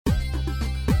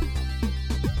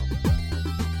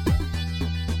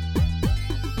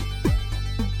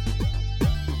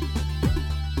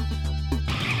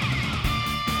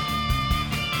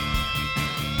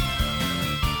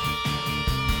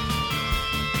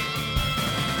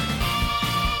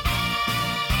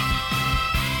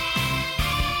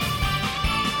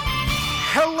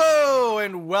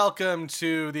and welcome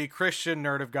to the Christian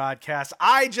Nerd of Godcast.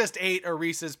 I just ate a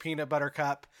Reese's Peanut Butter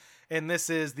Cup, and this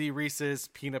is the Reese's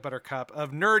Peanut Butter Cup of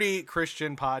nerdy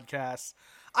Christian podcasts.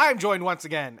 I'm joined once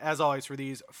again, as always, for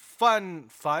these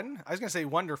fun. I was going to say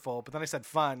wonderful, but then I said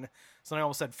fun, so I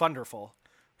almost said funderful.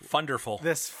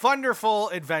 This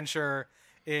funderful adventure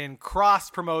in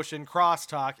cross-promotion,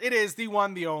 cross-talk. It is the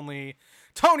one, the only,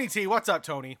 Tony T. What's up,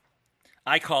 Tony?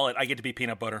 I call it, I get to be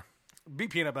peanut butter. Be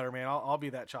peanut butter, man. I'll be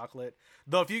that chocolate.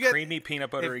 Though if you get creamy peanut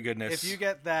buttery goodness. If you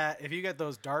get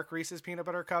those dark Reese's peanut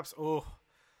butter cups, oh,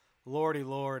 lordy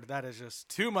lord, that is just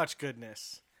too much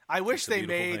goodness. I wish they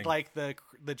made thing. Like the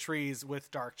trees with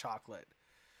dark chocolate.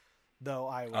 Though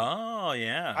I would. Oh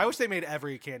yeah. I wish they made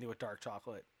every candy with dark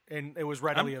chocolate and it was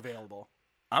readily available.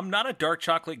 I'm not a dark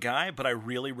chocolate guy, but I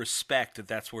really respect that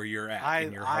that's where you're at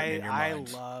in your heart and in your mind.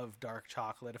 I love dark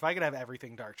chocolate. If I could have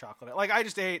everything dark chocolate. Like I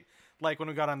just ate, like when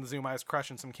we got on the Zoom, I was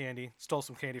crushing some candy. Stole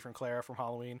some candy from Clara from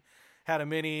Halloween. Had a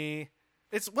mini.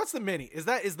 What's the mini? Is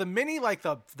the mini like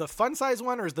the fun size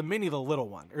one, or is the mini the little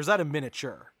one? Or is that a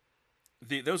miniature?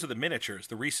 Those are the miniatures,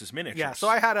 the Reese's miniatures. Yeah, so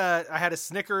I had a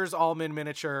Snickers almond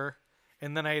miniature,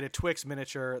 and then I ate a Twix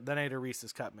miniature, then I ate a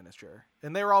Reese's cup miniature.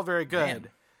 And they were all very good. Man.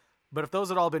 But if those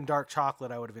had all been dark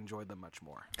chocolate, I would have enjoyed them much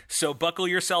more. So buckle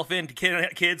yourself in,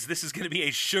 kids. This is going to be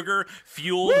a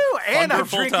sugar-fueled, and I'm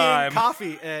wonderful drinking time.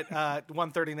 Coffee at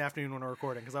 1:30 in the afternoon when we're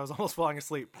recording because I was almost falling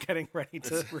asleep getting ready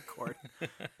to record.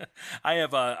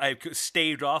 I've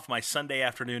staved off my Sunday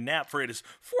afternoon nap, for it is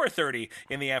 4:30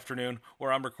 in the afternoon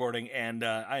where I'm recording, and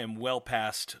I am well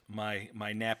past my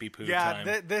nappy poo time.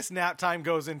 Yeah, this nap time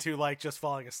goes into like just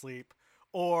falling asleep.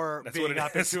 Or that's being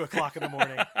up at 2 o'clock in the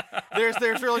morning.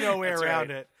 There's really no way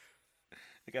around it.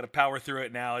 I got to power through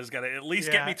it now. It's got to at least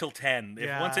get me till 10.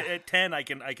 If once at 10, I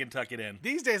can tuck it in.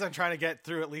 These days, I'm trying to get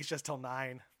through at least just till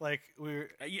 9. Like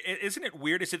isn't it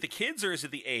weird? Is it the kids or is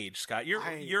it the age, Scott?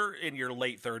 You're in your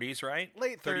late 30s, right?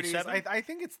 Late 30s. I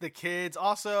think it's the kids.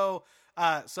 Also,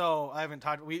 so I haven't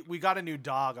talked. We got a new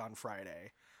dog on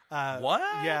Friday. What?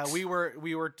 Yeah, we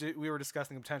were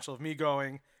discussing the potential of me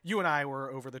going. You and I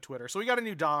were over the Twitter. So we got a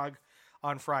new dog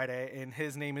on Friday, and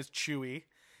his name is Chewy.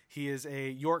 He is a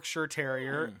Yorkshire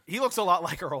Terrier. He looks a lot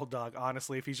like our old dog,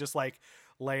 honestly, if he's just like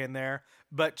laying there.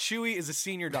 But Chewy is a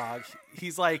senior dog.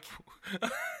 He's like...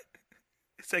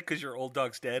 Is that because your old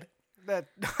dog's dead?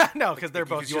 No, because they're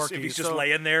both Yorkies. If he's just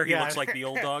laying there, he looks like the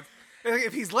old dog?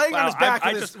 If he's laying on his back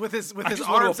with his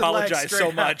arms and legs straight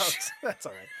so much. Out, that's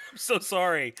all right. I'm so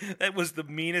sorry. That was the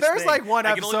meanest thing. There's like one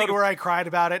episode where I cried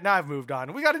about it. Now I've moved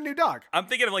on. We got a new dog. I'm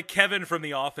thinking of like Kevin from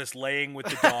The Office laying with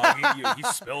the dog. he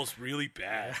smells really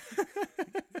bad.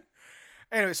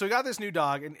 Anyway, so we got this new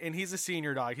dog, and he's a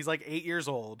senior dog. He's like 8 years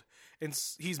old, and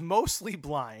he's mostly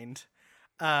blind.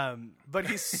 But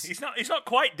he's not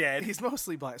quite dead. He's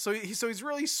mostly blind. So he's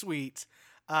really sweet.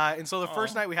 And so the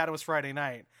first night we had him was Friday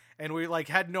night, and we like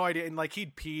had no idea. And like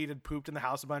he'd peed and pooped in the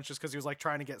house a bunch just because he was like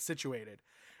trying to get situated.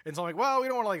 And so I'm like, well, we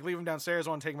don't want to like leave him downstairs. I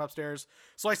want to take him upstairs.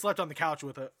 So I slept on the couch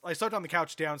I slept on the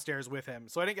couch downstairs with him.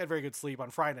 So I didn't get very good sleep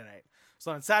on Friday night.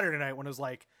 So on Saturday night when it was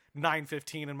like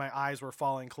 9:15 and my eyes were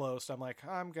falling closed, I'm like,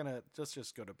 I'm gonna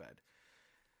just go to bed.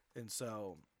 And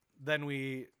so then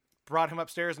we brought him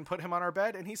upstairs and put him on our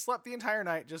bed, and he slept the entire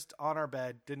night just on our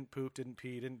bed. Didn't poop, didn't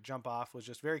pee, didn't jump off. Was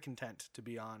just very content to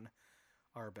be on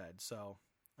our bed. So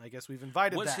I guess we've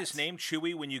invited Was his name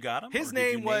Chewy when you got him? His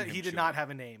name was... He did not have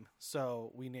a name,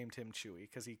 so we named him Chewy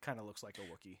because he kind of looks like a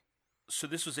Wookiee. So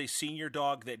this was a senior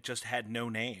dog that just had no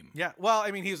name. Yeah, well,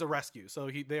 I mean, he was a rescue, so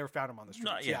they found him on the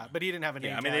streets. Yeah, but he didn't have a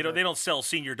name tag. I mean, they don't sell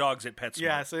senior dogs at PetSmart.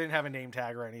 Yeah, so they didn't have a name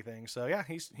tag or anything. So yeah,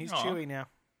 he's Chewy now.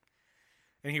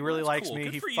 And he really likes cool. me.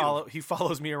 Good He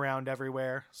follows me around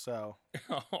everywhere. So,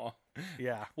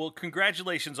 yeah. Well,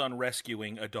 congratulations on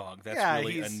rescuing a dog. That's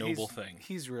really a noble thing.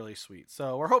 He's really sweet.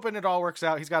 So we're hoping it all works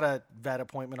out. He's got a vet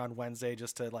appointment on Wednesday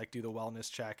just to like do the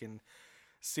wellness check and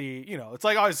see. You know, it's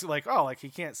like always like, oh, like he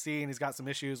can't see and he's got some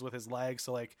issues with his legs.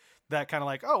 So like that kind of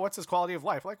like, oh, what's his quality of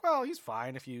life? Like, well, he's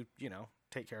fine if you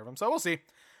take care of him. So we'll see.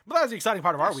 But that was the exciting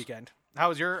part of our weekend. How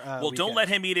was your weekend? Don't let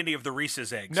him eat any of the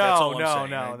Reese's eggs. No, That's all I'm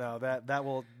saying, no.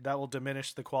 That will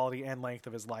diminish the quality and length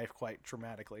of his life quite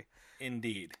dramatically.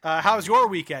 Indeed. How was your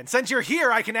weekend? Since you're here,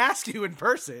 I can ask you in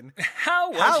person.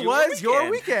 How was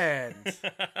your weekend?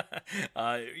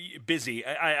 Busy.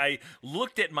 I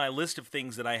looked at my list of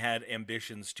things that I had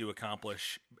ambitions to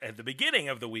accomplish at the beginning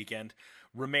of the weekend,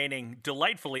 remaining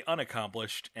delightfully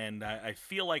unaccomplished, and I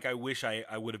feel like I wish I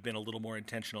would have been a little more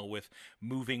intentional with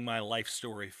moving my life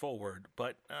story forward.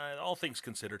 But all things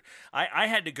considered, I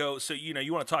had to go. So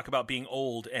you want to talk about being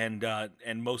old and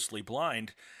mostly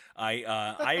blind.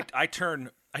 I turn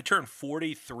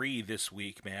 43 this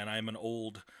week, man. I'm an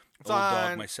old It's old on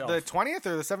dog myself. the 20th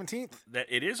or the 17th? That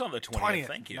it is on the 20th.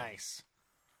 Thank you. Nice.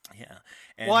 Yeah.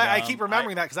 And, Well, I keep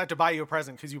remembering that because I have to buy you a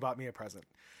present because you bought me a present.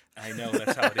 I know,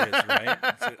 that's how it is, right?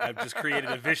 I've just created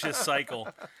a vicious cycle.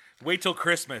 Wait till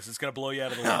Christmas. It's going to blow you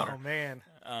out of the water. Oh, man.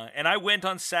 And I went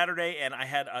on Saturday, and I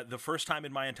had the first time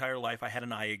in my entire life I had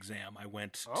an eye exam. I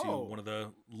went to one of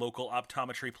the local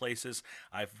optometry places.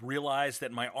 I've realized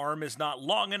that my arm is not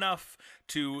long enough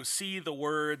to see the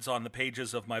words on the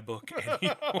pages of my book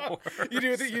anymore. You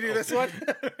do this one?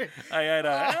 I had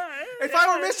if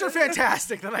I were Mr.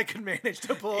 Fantastic, then I could manage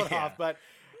to pull it off, but...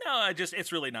 No,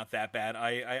 it's really not that bad.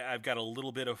 I've got a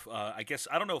little bit of, I guess,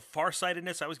 I don't know,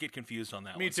 farsightedness. I always get confused on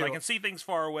that Me one. too. So I can see things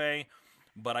far away,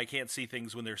 but I can't see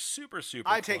things when they're super, super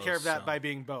I close. take care of that by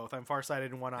being both. I'm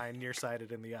farsighted in one eye and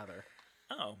nearsighted in the other.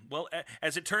 Oh, well,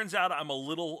 as it turns out, I'm a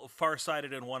little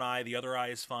farsighted in one eye. The other eye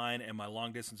is fine, and my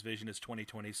long-distance vision is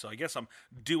 20/20, so I guess I'm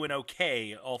doing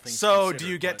okay, all things considered. So do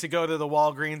you get to go to the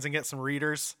Walgreens and get some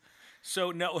readers?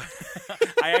 So, no,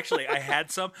 I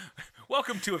had some.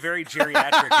 Welcome to a very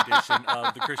geriatric edition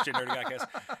of the Christian Nerdy Podcast.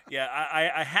 Yeah,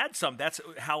 I had some. That's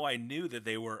how I knew that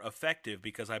they were effective,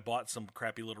 because I bought some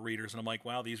crappy little readers, and I'm like,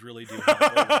 wow, these really do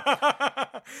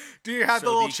help. Do you have the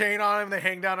little chain on them they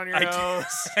hang down on your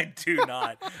nose? I do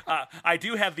not. I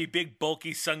do have the big,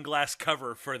 bulky sunglass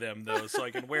cover for them, though, so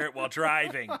I can wear it while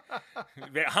driving.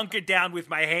 Hunkered down with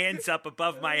my hands up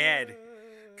above my head.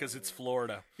 Because it's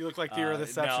Florida. You look like you're the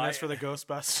receptionist for the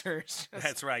Ghostbusters.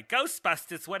 That's right.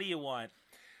 Ghostbusters, what do you want?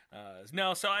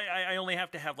 No, so I only have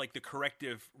to have, like, the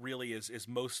corrective really is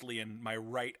mostly in my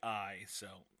right eye. So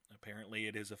apparently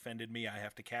it has offended me. I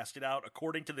have to cast it out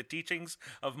according to the teachings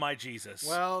of my Jesus.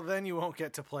 Well, then you won't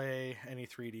get to play any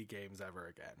 3D games ever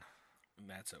again.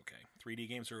 That's okay. 3D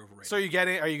games are overrated. So are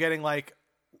you getting like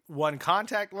one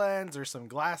contact lens or some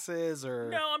glasses or...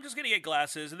 No, I'm just going to get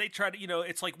glasses. And they try to,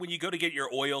 it's like when you go to get your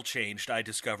oil changed, I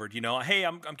discovered, hey,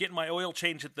 I'm getting my oil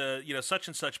changed at the, such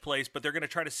and such place, but they're going to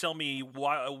try to sell me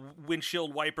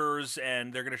windshield wipers,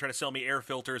 and they're going to try to sell me air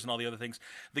filters and all the other things.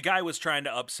 The guy was trying to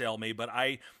upsell me, but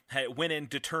I went in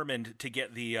determined to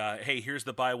get the, hey, here's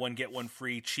the buy one, get one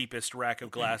free cheapest rack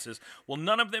of glasses. Well,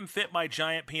 none of them fit my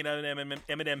giant peanut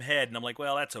M&M head, and I'm like,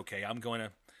 well, that's okay. I'm going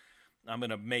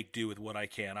to make do with what I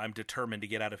can. I'm determined to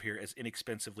get out of here as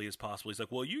inexpensively as possible. He's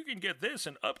like, well, you can get this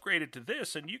and upgrade it to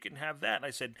this, and you can have that. And I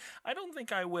said, I don't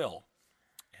think I will.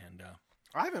 And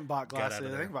I haven't bought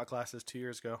glasses. I think I bought glasses 2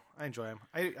 years ago. I enjoy them.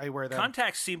 I wear them.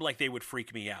 Contacts seem like they would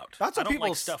freak me out. That's what I don't people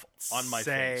like stuff on my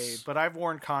face. But I've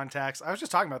worn contacts. I was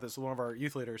just talking about this with one of our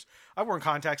youth leaders. I've worn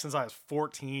contacts since I was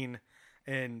 14,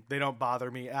 and they don't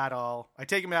bother me at all. I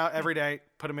take them out every day,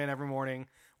 put them in every morning,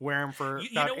 wear them for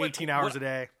about 18 hours a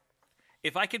day.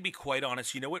 If I could be quite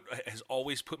honest, you know what has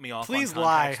always put me off? Please on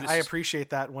lie. I appreciate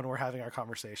that when we're having our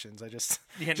conversations. Okay,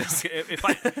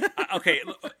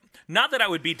 not that I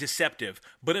would be deceptive,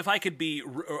 but if I could be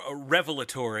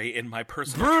revelatory in my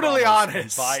personal brutally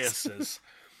honest and biases.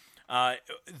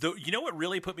 You know what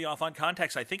really put me off on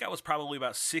contacts? I think I was probably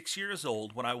about 6 years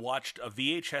old when I watched a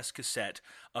VHS cassette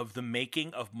of the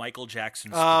making of Michael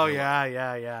Jackson's Oh, Thriller.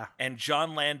 yeah. And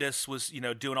John Landis was,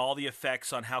 doing all the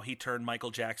effects on how he turned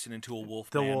Michael Jackson into a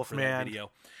wolf man. That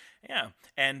video. Yeah,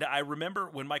 and I remember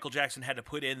when Michael Jackson had to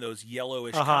put in those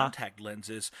yellowish contact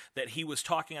lenses that he was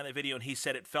talking on that video, and he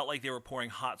said it felt like they were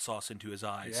pouring hot sauce into his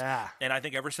eyes. Yeah. And I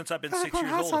think ever since I've been 6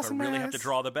 years old, if I really have to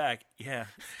draw the back, I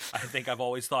think I've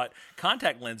always thought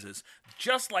contact lenses,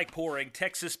 just like pouring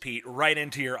Texas Pete right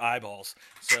into your eyeballs.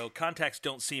 So contacts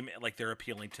don't seem like they're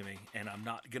appealing to me, and I'm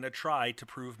not going to try to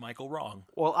prove Michael wrong.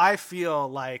 Well, I feel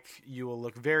like you will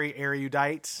look very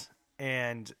erudite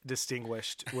and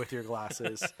distinguished with your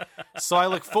glasses. So I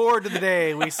look forward to the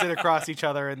day we sit across each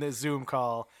other in this Zoom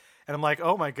call, and I'm like,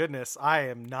 oh my goodness, I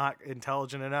am not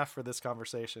intelligent enough for this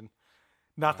conversation.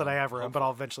 Not that I ever am, but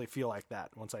I'll eventually feel like that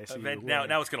once I see you.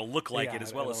 Now it's going to look like it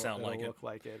as well as sound like it. Look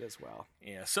like it as well.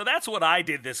 Yeah, so that's what I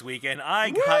did this weekend. I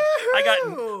got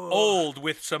old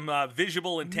with some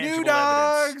visual and tangible new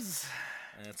dogs.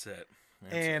 Evidence. That's it.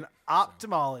 And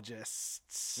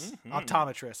ophthalmologists,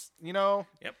 optometrists,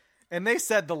 Yep. And they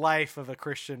said the life of a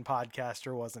Christian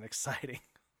podcaster wasn't exciting.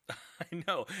 I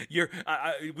know.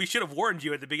 We should have warned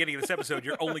you at the beginning of this episode.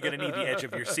 You're only going to need the edge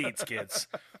of your seats, kids.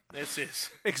 This is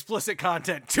explicit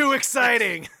content. Too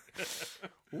exciting.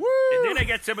 Woo! And then I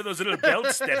got some of those little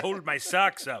belts that hold my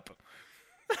socks up.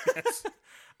 Yes.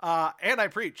 And I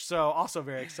preach, so also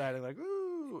very exciting. Like,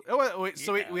 ooh.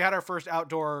 We had our first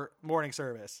outdoor morning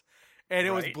service. And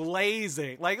it was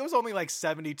blazing. Like, it was only like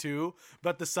 72,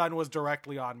 but the sun was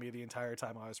directly on me the entire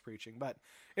time I was preaching. But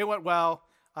it went well.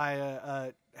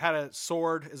 I had a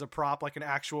sword as a prop, like an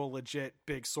actual legit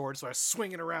big sword. So I was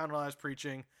swinging around while I was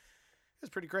preaching. It's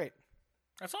pretty great.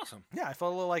 That's awesome. Yeah, I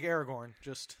felt a little like Aragorn.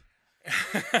 Just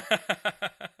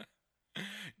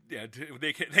yeah,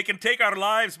 they can take our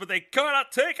lives, but they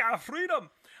cannot take our freedom.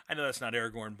 I know that's not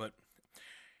Aragorn, but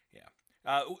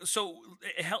yeah. So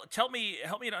help me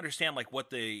to understand like what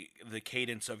the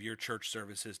cadence of your church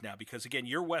service is now, because again,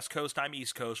 you're West Coast, I'm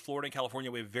East Coast. Florida and California,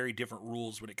 we have very different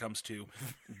rules when it comes to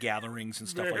gatherings and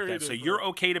stuff like that. Different. So you're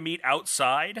okay to meet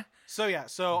outside,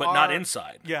 but not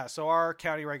inside. Yeah, so our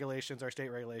county regulations, our state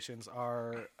regulations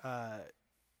are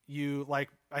you like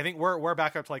I think we're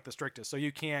back up to like the strictest. So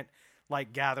you can't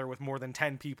like gather with more than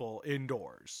 10 people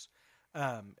indoors.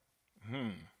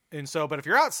 And so, but if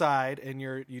you're outside and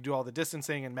you do all the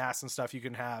distancing and masks and stuff, you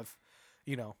can have,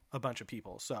 a bunch of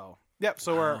people. So, yep.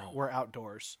 So we're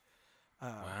outdoors.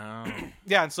 Wow.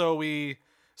 Yeah. And so we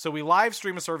live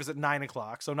stream a service at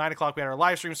 9:00. So 9:00 we had our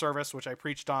live stream service, which I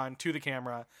preached on to the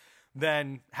camera.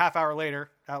 Then half hour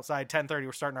later outside 10:30,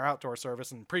 we're starting our outdoor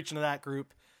service and preaching to that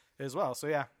group as well. So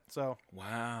yeah. So,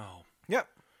 wow. Yep.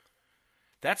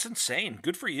 That's insane.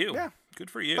 Good for you. Yeah.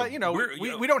 Good for you. But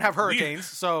we don't have hurricanes,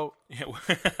 so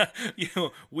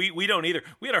we don't either.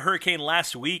 We had a hurricane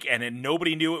last week, and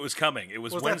nobody knew it was coming. It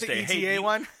was Wednesday. That the ETA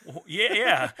one?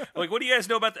 Yeah. Like, what do you guys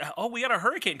know about that? Oh, we got a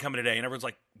hurricane coming today, and everyone's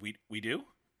like, we do?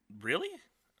 Really?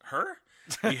 Her?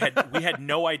 We had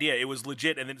no idea. It was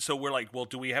legit, and then so we're like, well,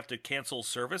 do we have to cancel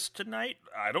service tonight?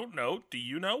 I don't know. Do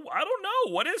you know? I don't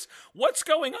know. What's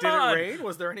going on? Did it rain?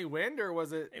 Was there any wind, or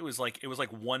was it? It was like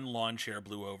one lawn chair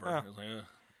blew over. It was like,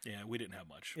 yeah, we didn't have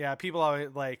much. Yeah, people always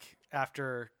like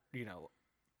after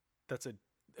that's a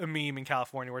meme in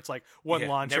California where it's like one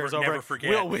lawn chair's over. Never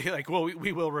forget.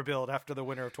 We will rebuild after the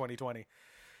winter of 2020.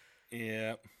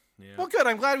 Yeah. Yeah. Well, good.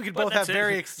 I'm glad we could both have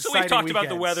very exciting So we've talked weekends. about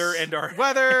the weather and our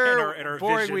and our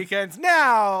boring vision. weekends.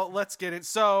 Now let's get it.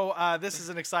 So this is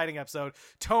an exciting episode.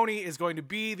 Tony is going to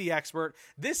be the expert.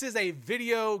 This is a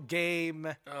video game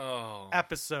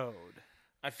episode.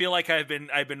 I feel like I've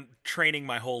been training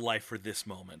my whole life for this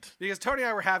moment. Because Tony and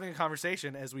I were having a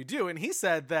conversation, as we do, and he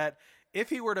said that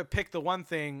if he were to pick the one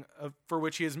thing for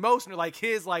which he is most like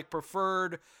his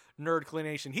preferred nerd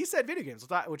inclination, he said video games,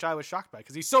 which I was shocked by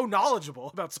because he's so knowledgeable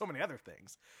about so many other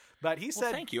things. But he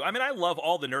said, thank you. I mean, I love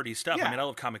all the nerdy stuff. Yeah. I mean, I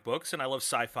love comic books and I love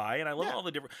sci-fi and I love all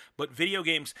the different. But video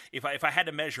games, if I had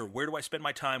to measure, where do I spend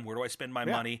my time? Where do I spend my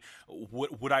money?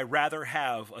 Would I rather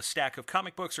have a stack of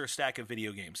comic books or a stack of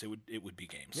video games? It would be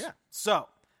games. Yeah. So,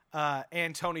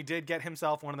 and Tony did get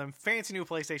himself one of them fancy new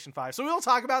PlayStation 5. So we'll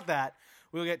talk about that.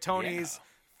 We'll get Tony's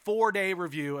 4-day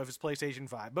review of his PlayStation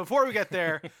 5. Before we get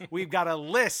there, we've got a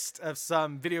list of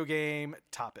some video game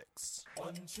topics.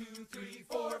 1, 2, 3,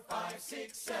 4, 5,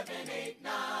 6, 7, 8,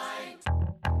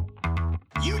 9.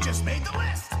 You just made the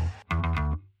list.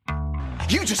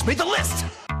 You just made the list.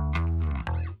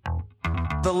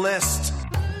 The list.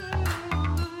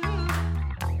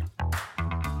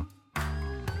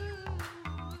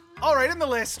 All right, in the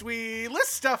list, we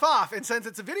list stuff off, and since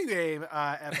it's a video game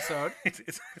episode,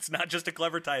 it's not just a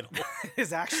clever title.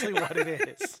 is actually what it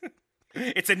is.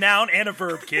 It's a noun and a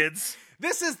verb, kids.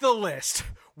 This is the list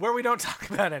where we don't talk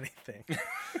about anything.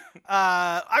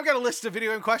 I've got a list of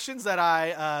video game questions that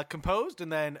I composed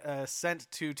and then sent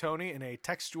to Tony in a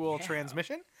textual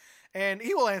transmission, and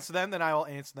he will answer them, then I will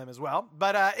answer them as well.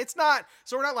 But it's not,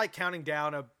 so we're not like counting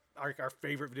down our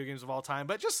favorite video games of all time,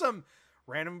 but just some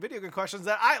random video game questions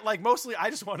that I like. Mostly I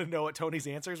just want to know what Tony's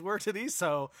answers were to these,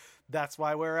 so that's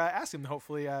why we're asking.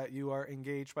 Hopefully you are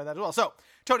engaged by that as well. So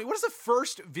Tony, what is the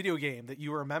first video game that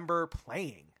you remember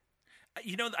playing?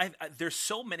 You know, there's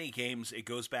so many games it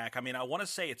goes back. I mean, I want to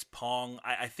say it's Pong.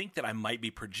 I think that I might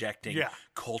be projecting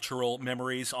cultural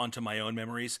memories onto my own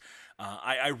memories.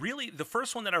 I really, the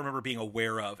first one that I remember being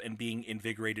aware of and being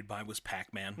invigorated by was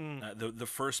Pac-Man. The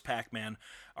first Pac-Man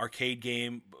arcade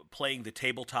game, playing the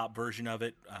tabletop version of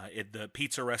it at the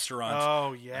pizza restaurant.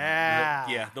 Oh,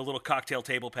 yeah. The little cocktail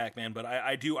table Pac-Man. But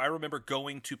I remember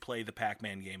going to play the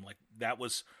Pac-Man game. Like, that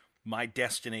was my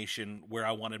destination where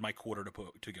I wanted my quarter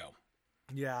to go.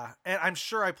 Yeah, and I'm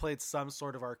sure I played some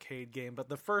sort of arcade game, but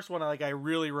the first one I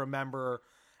really remember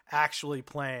actually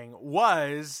playing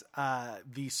was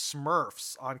the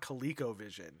Smurfs on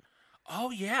ColecoVision.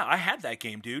 Oh yeah, I had that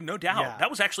game, dude. No doubt. Yeah. That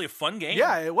was actually a fun game.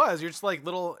 Yeah, it was. You're just like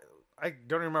little. I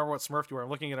don't even remember what Smurf you were. I'm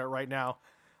looking at it right now.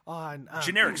 On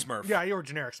generic Smurf. Yeah, you were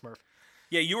generic Smurf.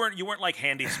 Yeah, you weren't like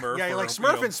Handy Smurf. Yeah, you're like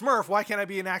Smurf and Smurf. Why can't I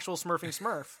be an actual Smurfing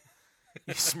Smurf?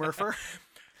 You Smurfer.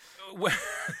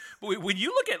 When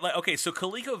you look at, so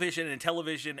ColecoVision and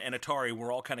Television and Atari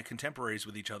were all kind of contemporaries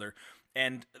with each other.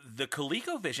 And the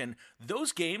ColecoVision,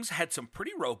 those games had some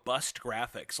pretty robust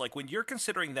graphics. Like when you're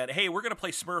considering that, hey, we're going to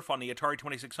play Smurf on the Atari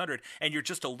 2600, and you're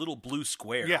just a little blue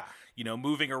square,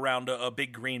 moving around a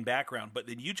big green background. But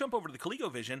then you jump over to the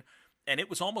ColecoVision, and it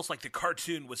was almost like the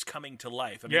cartoon was coming to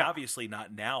life. I mean, obviously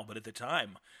not now, but at the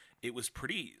time, it was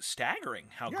pretty staggering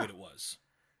how good it was.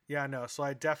 Yeah, no. So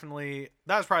that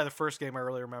was probably the first game I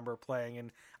really remember playing.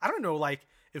 And I don't know, like,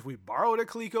 if we borrowed a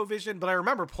ColecoVision, but I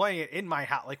remember playing it in my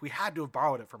house. Like, we had to have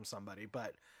borrowed it from somebody,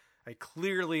 but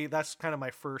that's kind of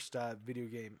my first video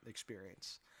game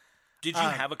experience. Did you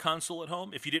have a console at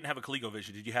home? If you didn't have a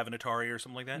ColecoVision, did you have an Atari or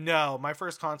something like that? No, my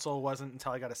first console wasn't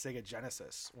until I got a Sega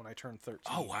Genesis when I turned 13.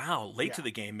 Oh, wow. Late to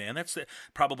the game, man. That's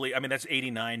probably, that's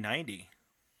 89, 90.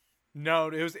 No,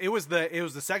 it was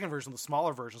the second version, the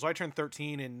smaller version. So I turned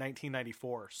 13 in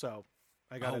 1994. So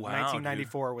I got it in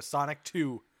 1994 with Sonic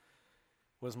 2.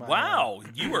 Was my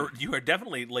you were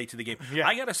definitely late to the game. Yeah.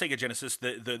 I got a Sega Genesis,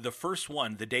 the first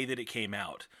one, the day that it came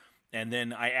out. And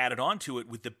then I added on to it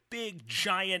with the big,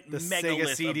 giant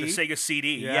megalith of the Sega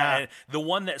CD. Yeah, the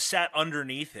one that sat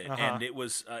underneath it. And it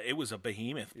was a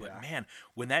behemoth. But, man,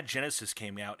 when that Genesis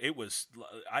came out,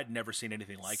 I'd never seen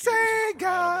anything like it.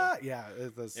 Sega!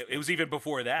 It was even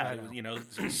before that. It was,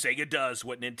 Sega does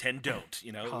what Nintendo don't.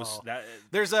 It was that.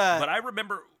 But I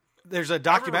remember... There's a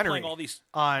documentary. Playing all these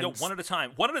one at a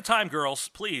time. One at a time, girls,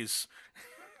 please.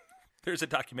 There's a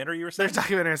documentary you were saying? There's a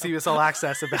documentary on CBS All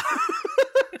Access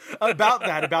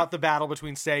about the battle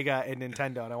between Sega and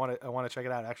Nintendo, and I want to check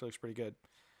it out. It actually looks pretty good.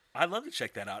 I'd love to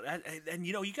check that out. And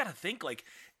you got to think, like,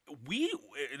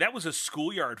 that was a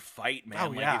schoolyard fight, man.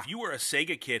 Oh, yeah. If you were a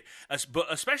Sega kid,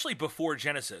 especially before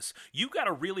Genesis, you got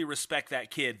to really respect that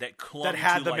kid that clung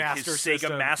to like his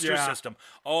Sega Master System.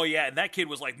 Oh yeah, and that kid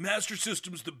was like, Master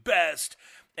System's the best.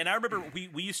 And I remember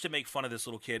we used to make fun of this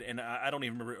little kid, and I don't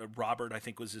even remember, Robert, I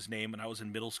think was his name, and I was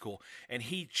in middle school, and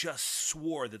he just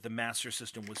swore that the Master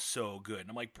System was so good. And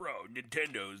I'm like, bro,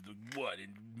 Nintendo's the what?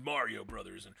 And Mario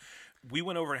Brothers. And we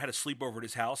went over and had a sleepover at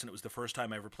his house, and it was the first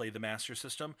time I ever played the Master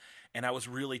System, and I was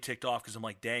really ticked off because I'm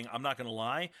like, dang, I'm not going to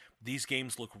lie, these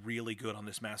games look really good on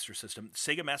this Master System.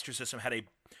 Sega Master System had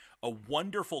a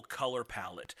wonderful color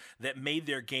palette that made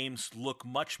their games look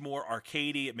much more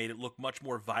arcadey. It made it look much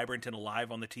more vibrant and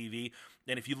alive on the TV.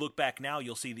 And if you look back now,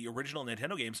 you'll see the original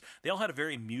Nintendo games, they all had a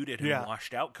very muted and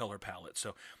washed out color palette.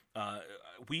 So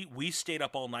we stayed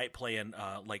up all night playing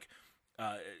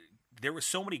there were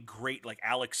so many great, like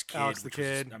Alex Kidd. Alex the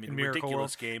Kid,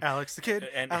 ridiculous game. Alex the Kid,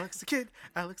 Alex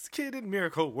the Kid in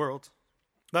Miracle World.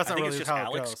 That's not really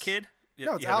how it goes. Kidd?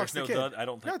 No, it's Alex the Kid. I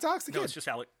don't think. No, it's Alex the Kid. No, it's just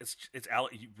Alex. It's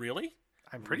Alex. Really?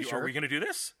 I'm pretty sure. Are we going to do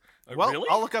this? Well, really?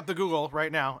 I'll look up the Google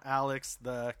right now. Alex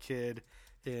the Kid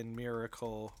in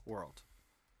Miracle World.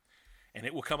 And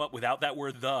it will come up without that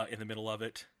word "the" in the middle of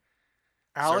it.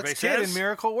 Alex Kidd in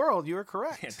Miracle World. You are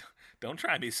correct. Man, don't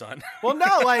try me, son. Well,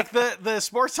 no, like the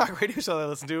sports talk radio show that I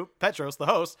listen to, Petros, the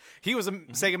host, he was a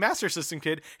Sega Master System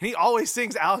kid, and he always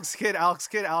sings Alex Kidd, Alex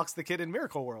the Kid in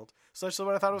Miracle World. So that's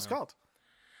what I thought it was called.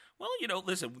 Well,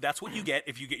 listen, that's what you get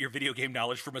if you get your video game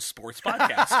knowledge from a sports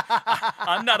podcast.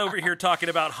 I'm not over here talking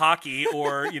about hockey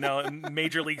or,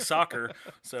 Major League Soccer.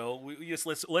 So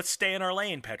let's stay in our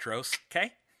lane, Petros.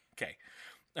 Okay.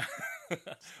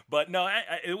 But no,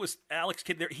 it was Alex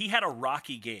Kidd there. He had a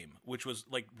Rocky game, which was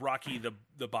like Rocky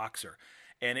the boxer.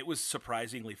 And it was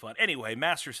surprisingly fun. Anyway,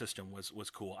 Master System was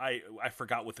cool. I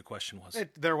forgot what the question was.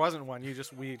 There wasn't one.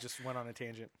 We just went on a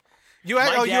tangent. You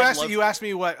asked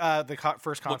me what the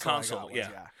first console I got was.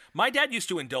 Yeah. My dad used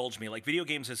to indulge me. Like, video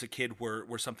games as a kid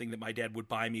were something that my dad would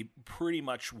buy me pretty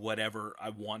much whatever I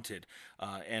wanted.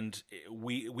 And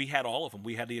we had all of them.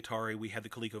 We had the Atari, we had the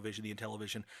ColecoVision, the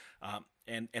Intellivision,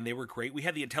 and they were great. We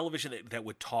had the Intellivision that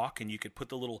would talk, and you could put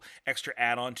the little extra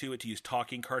add-on to it to use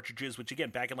talking cartridges, which, again,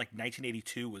 back in like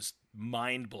 1982 was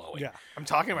mind-blowing. Yeah, I'm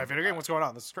talking about video game. What's going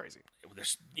on? This is crazy.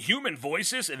 There's human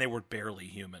voices, and they were barely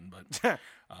human. But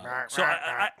so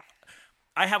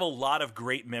I have a lot of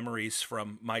great memories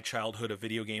from my childhood of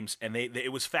video games, and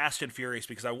it was Fast and Furious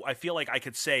because I feel like I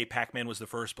could say Pac-Man was the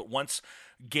first, but once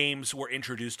games were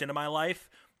introduced into my life,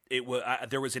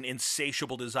 there was an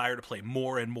insatiable desire to play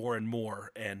more and more and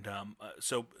more, and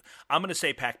so I'm going to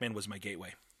say Pac-Man was my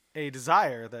gateway. A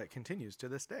desire that continues to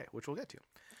this day, which we'll get to.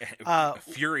 A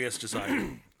furious desire.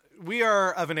 We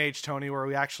are of an age, Tony, where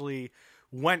we actually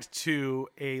went to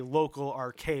a local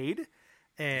arcade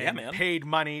and paid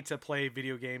money to play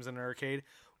video games in an arcade.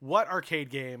 What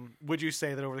arcade game would you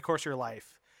say that over the course of your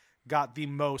life got the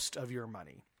most of your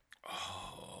money?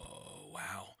 Oh,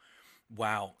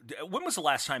 wow. When was the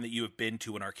last time that you have been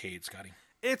to an arcade, Scotty?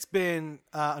 It's been,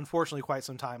 unfortunately, quite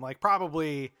some time. Like,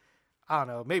 probably, I don't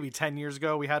know, maybe 10 years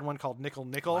ago, we had one called Nickel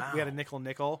Nickel. Wow. We had a Nickel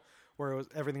Nickel where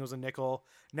everything was a nickel.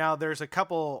 Now there's a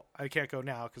couple, I can't go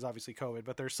now because obviously COVID,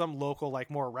 but there's some local, like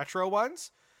more retro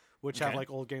ones, which have like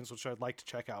old games, which I'd like to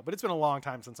check out. But it's been a long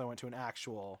time since I went to an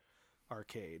actual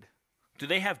arcade. Do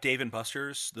they have Dave and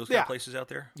Buster's? Those kind of places out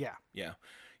there? Yeah. Yeah.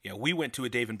 Yeah, we went to a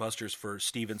Dave & Buster's for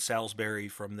Steven Salisbury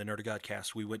from the Nerd of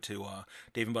Godcast. We went to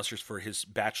Dave & Buster's for his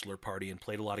bachelor party and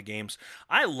played a lot of games.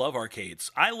 I love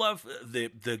arcades. I love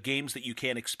the games that you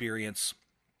can experience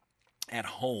at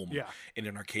home in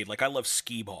an arcade. Like, I love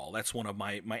Skee Ball. That's one of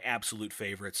my absolute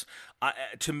favorites.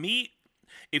 To me,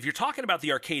 if you're talking about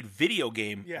the arcade video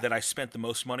game that I spent the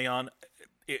most money on,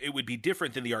 it would be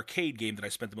different than the arcade game that I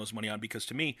spent the most money on, because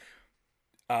to me,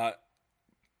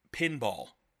 pinball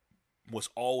was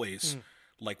always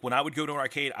like, when I would go to an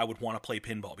arcade, I would want to play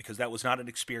pinball because that was not an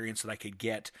experience that I could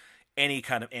get any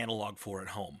kind of analog for at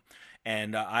home.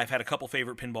 And I've had a couple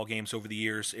favorite pinball games over the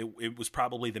years. It was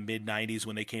probably the mid-'90s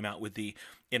when they came out with the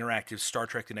interactive Star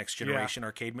Trek The Next Generation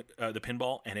arcade, the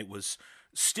pinball, and it was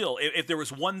still, if there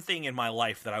was one thing in my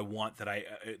life that I want that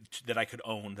I could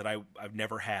own that I've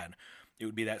never had, it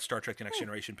would be that Star Trek The Next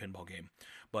Generation pinball game.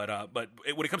 But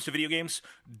when it comes to video games,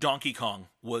 Donkey Kong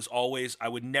was always, I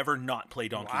would never not play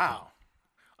Donkey Kong.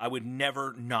 I would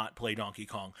never not play Donkey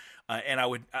Kong.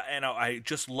 I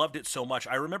just loved it so much.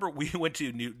 I remember we went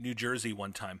to New Jersey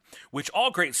one time, which all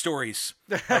great stories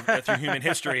through human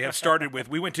history have started with.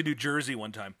 We went to New Jersey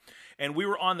one time, and we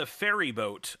were on the ferry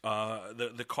boat.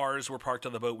 The cars were parked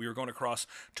on the boat. We were going across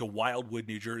to Wildwood,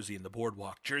 New Jersey, in the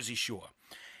boardwalk, Jersey Shore.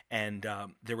 And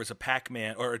there was a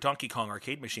Pac-Man or a Donkey Kong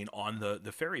arcade machine on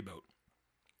the ferry boat.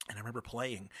 And I remember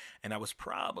playing, and I was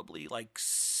probably like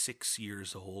 6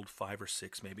 years old, 5 or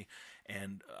 6 maybe,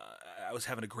 and I was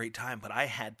having a great time, but I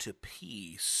had to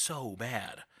pee so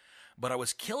bad. But I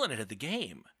was killing it at the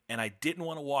game, and I didn't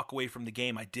want to walk away from the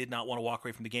game. I did not want to walk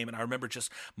away from the game, and I remember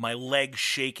just my legs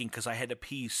shaking because I had to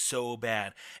pee so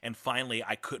bad. And finally,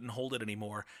 I couldn't hold it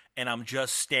anymore, and I'm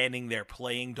just standing there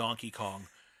playing Donkey Kong,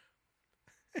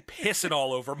 pissing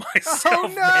all over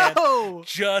myself, man.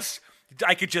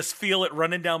 I could just feel it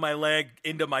running down my leg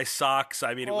into my socks.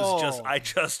 I mean, it was I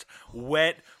just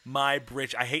wet my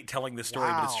britch. I hate telling this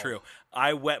story, but it's true.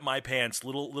 I wet my pants,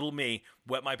 little me,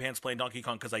 wet my pants playing Donkey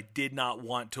Kong because I did not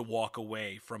want to walk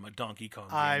away from a Donkey Kong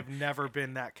game. I've never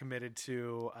been that committed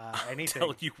to anything. I'll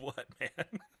tell you what,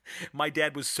 man. My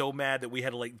dad was so mad that we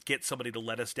had to get somebody to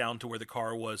let us down to where the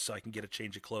car was so I can get a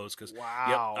change of clothes. Because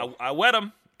I wet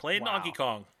him playing Donkey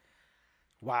Kong.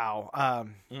 Wow.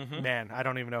 Man, I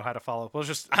don't even know how to follow up.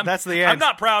 That's the end. I'm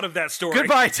not proud of that story.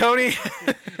 Goodbye, Tony.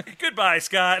 Goodbye,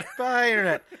 Scott. Bye,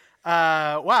 Internet.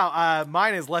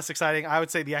 Mine is less exciting. I would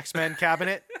say the X-Men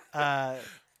cabinet.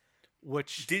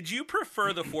 Which did you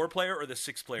prefer the 4-player or the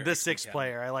 6-player? The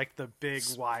 6-player. I like the big,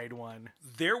 wide one.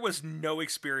 There was no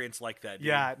experience like that. Dude.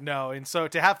 Yeah, no. And so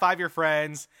to have 5 of your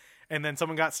friends, and then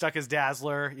someone got stuck as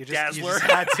Dazzler, you just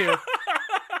had to.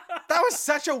 That was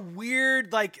such a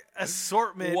weird,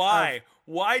 assortment. Why?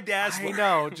 Why Dazzler? I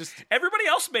know. Just everybody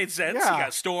else made sense. Yeah. You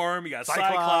got Storm. You got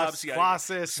Cyclops. You got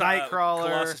Colossus,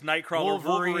 Nightcrawler,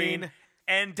 Wolverine,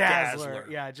 and Dazzler.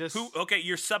 Yeah, just Okay,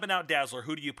 you're subbing out Dazzler.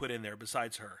 Who do you put in there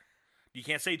besides her? You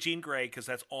can't say Jean Grey because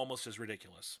that's almost as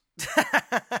ridiculous.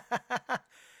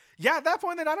 Yeah, at that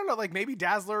point, then I don't know. Maybe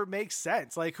Dazzler makes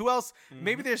sense. Who else? Mm-hmm.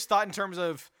 Maybe there's thought in terms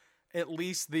of at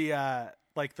least the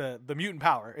mutant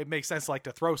power. It makes sense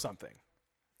to throw something.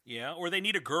 Yeah, or they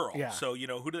need a girl. Yeah. So,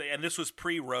 who do they, and this was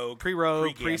pre-Rogue,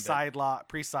 pre-Psylocke.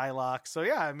 So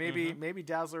yeah, maybe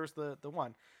Dazzler's the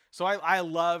one. So I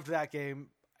loved that game,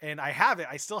 and I have it.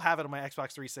 I still have it on my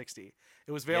Xbox 360.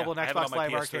 It was available in Xbox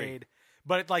Live Arcade,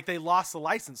 but they lost the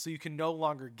license, so you can no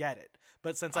longer get it.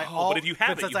 But since I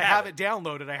have it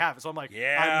downloaded, I have it. So I'm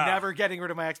I'm never getting rid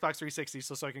of my Xbox 360,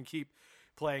 so I can keep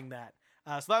playing that.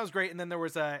 So that was great. And then there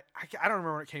was I don't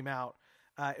remember when it came out.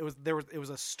 It was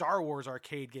a Star Wars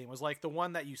arcade game. It was the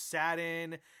one that you sat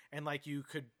in, and you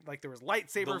could there was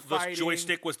lightsaber fighting. The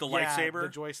joystick was the lightsaber. The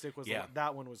joystick was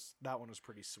that one was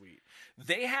pretty sweet.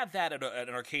 They had that at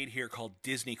an arcade here called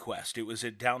Disney Quest. It was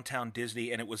at downtown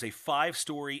Disney, and it was a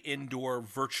 5-story indoor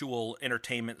virtual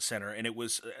entertainment center. And it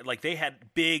was they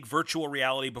had big virtual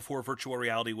reality before virtual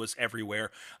reality was everywhere.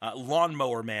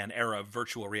 Lawnmower Man era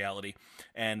virtual reality,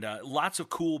 and lots of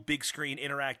cool big screen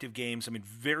interactive games. I mean,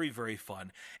 very, very fun.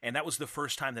 And that was the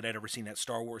first time that I'd ever seen that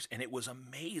Star Wars, and it was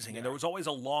amazing. Yeah. And there was always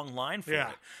a long line for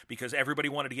it because everybody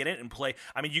wanted to get in and play.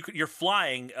 I mean, you're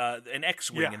flying an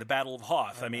X-wing in the Battle of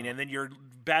Hoth. I mean, and then you're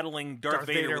battling Darth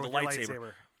Vader with a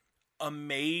lightsaber.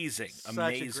 Amazing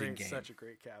game. Such a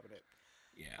great cabinet.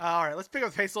 Yeah. All right, let's pick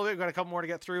up the pace a little bit. We've got a couple more to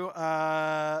get through.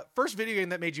 First video game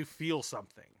that made you feel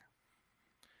something.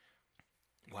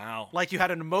 Wow. Like you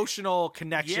had an emotional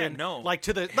connection. Yeah, no. Like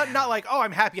to the not like, oh,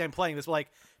 I'm happy I'm playing this, but like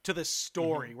to the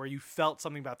story where you felt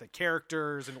something about the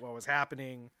characters and what was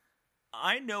happening.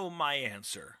 I know my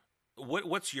answer.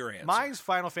 What's your answer? Mine's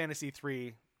Final Fantasy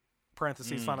 3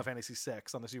 parentheses Final Fantasy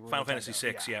 6 on the Super Final Nintendo. Fantasy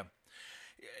 6, yeah.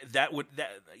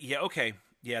 Okay.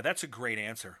 Yeah, that's a great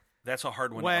answer. That's a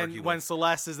hard one to argue When with.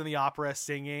 Celeste is in the opera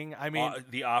singing, I mean,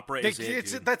 The opera is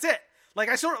dude. that's it. Like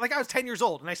I was 10 years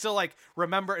old and I still like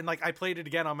remember, and like I played it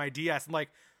again on my DS and like,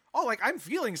 oh, like I'm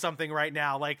feeling something right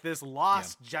now, like this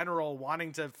lost general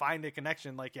wanting to find a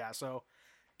connection. Like, yeah, so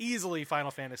easily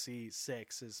Final Fantasy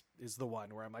 6 is the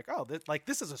one where I'm like, oh,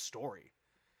 this is a story.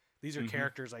 These are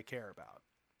characters I care about.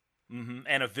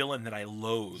 And a villain that I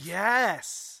loathe.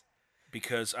 Yes.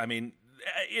 Because, I mean,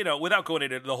 without going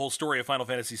into the whole story of Final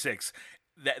Fantasy VI,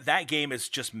 that game is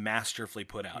just masterfully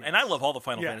put out. Yes. And I love all the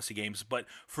Final Fantasy games, but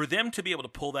for them to be able to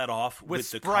pull that off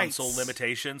with the console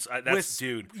limitations,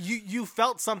 dude. You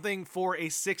felt something for a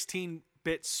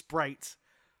 16-bit sprite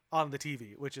on the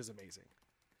TV, which is amazing.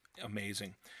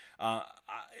 Amazing.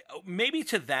 Maybe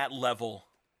to that level,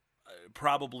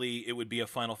 probably it would be a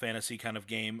Final Fantasy kind of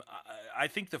game. I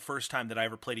think the first time that I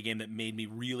ever played a game that made me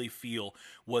really feel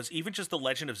was even just The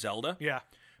Legend of Zelda. Yeah.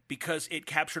 Because it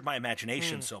captured my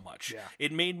imagination so much. Yeah.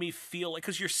 It made me feel like,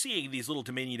 because you're seeing these little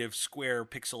diminutive, square,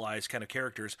 pixelized kind of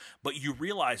characters, but you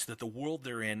realize that the world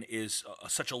they're in is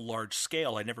such a large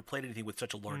scale. I never played anything with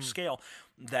such a large scale,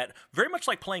 that very much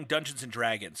like playing Dungeons and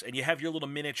Dragons, and you have your little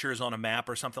miniatures on a map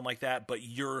or something like that, but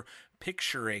you're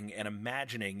picturing and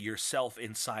imagining yourself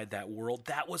inside that world.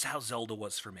 That was how Zelda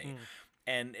was for me.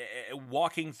 And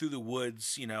walking through the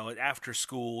woods, after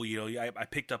school, I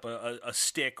picked up a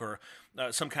stick or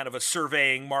some kind of a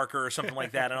surveying marker or something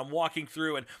like that, and I'm walking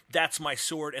through, and that's my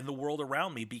sword, and the world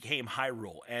around me became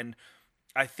Hyrule. And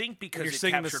I think because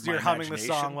you're humming the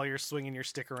song while you're swinging your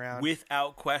stick around,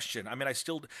 without question. I mean, I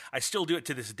still do it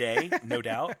to this day, no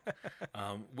doubt.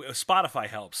 Spotify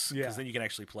helps because then you can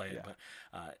actually play it. But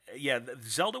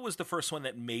Zelda was the first one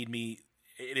that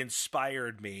it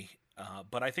inspired me.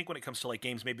 But I think when it comes to like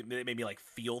games, maybe it made me like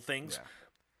feel things.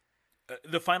 Yeah.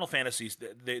 The Final Fantasies,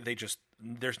 they just,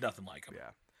 there's nothing like them.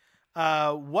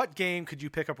 Yeah. What game could you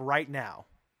pick up right now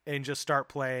and just start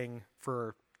playing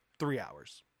for 3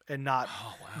 hours and not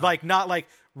not like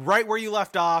right where you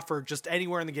left off or just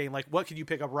anywhere in the game? Like what could you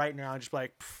pick up right now and just be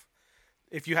like,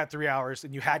 if you had 3 hours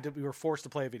and you were forced to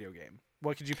play a video game,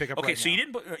 what could you pick up? Okay, right so now?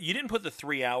 you didn't put the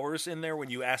 3 hours in there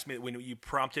when you asked me, when you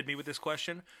prompted me with this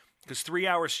question. Because 3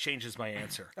 hours changes my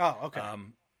answer. Oh, okay.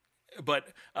 But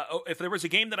if there was a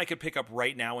game that I could pick up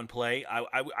right now and play,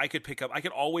 I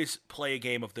could always play a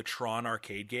game of the Tron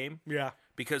arcade game. Yeah.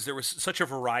 Because there was such a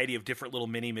variety of different little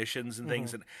mini missions and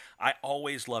things, and I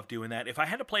always loved doing that. If I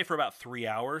had to play for about 3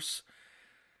 hours,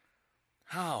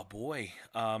 oh boy.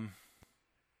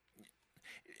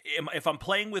 If I'm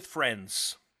playing with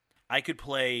friends, I could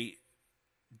play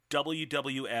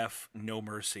WWF No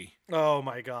Mercy. Oh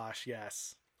my gosh,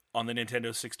 yes. On the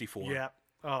Nintendo 64. Yeah.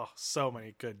 Oh, so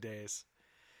many good days.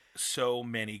 So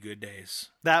many good days.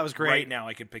 That was great. Right now,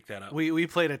 I could pick that up. We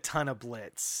played a ton of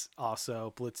Blitz,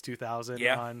 also Blitz 2000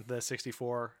 on the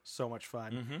 64. So much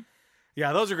fun. Mm-hmm.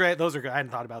 Yeah, those are great. Those are good. I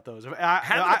hadn't thought about those.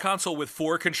 Having a console with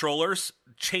 4 controllers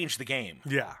changed the game.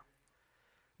 Yeah.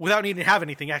 Without needing to have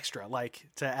anything extra, like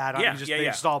to add on. Yeah, they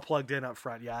just all plugged in up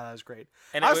front. Yeah, that was great.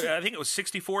 And I think it was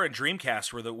 64 and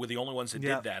Dreamcast were the only ones that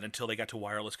did that until they got to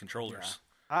wireless controllers. Yeah.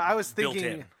 I was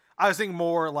thinking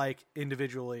more like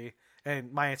individually,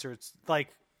 and my answer is like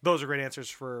those are great answers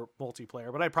for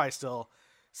multiplayer, but I'd probably still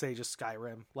say just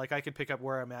Skyrim. Like I could pick up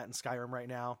where I'm at in Skyrim right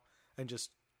now and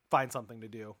just find something to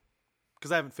do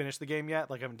because I haven't finished the game yet.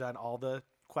 Like I haven't done all the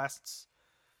quests,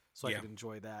 so I could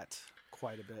enjoy that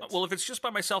quite a bit. Well, if it's just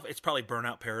by myself, it's probably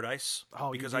Burnout Paradise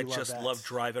because I just love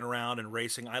driving around and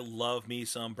racing. I love me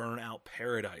some Burnout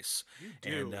Paradise. You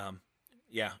do. And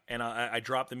yeah, and I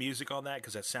dropped the music on that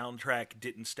because that soundtrack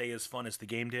didn't stay as fun as the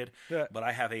game did. Yeah. But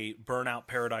I have a Burnout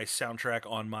Paradise soundtrack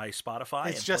on my Spotify.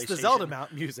 It's just the Zelda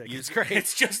mount music. It's great.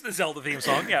 It's just the Zelda theme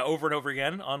song, over and over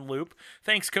again on loop.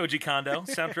 Thanks, Koji Kondo,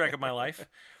 soundtrack of my life.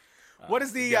 What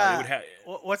is the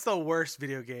what's the worst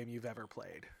video game you've ever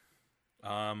played?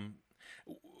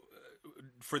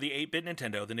 For the 8-bit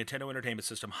Nintendo, the Nintendo Entertainment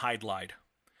System, Hydlide.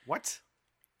 What?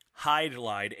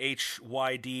 Hydlide,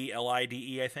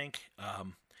 Hydlide, I think.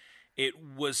 It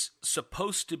was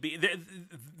supposed to be...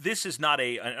 This is not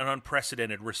an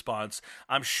unprecedented response.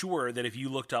 I'm sure that if you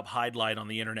looked up Hydlide on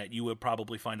the internet, you would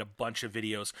probably find a bunch of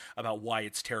videos about why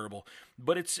it's terrible.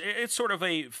 But it's sort of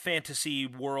a fantasy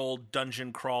world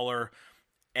dungeon crawler,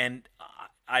 and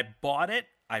I bought it.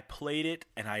 I played it,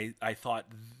 and I thought,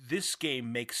 this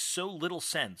game makes so little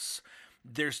sense.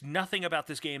 There's nothing about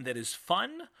this game that is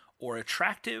fun or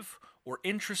attractive or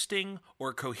interesting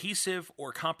or cohesive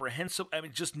or comprehensive. I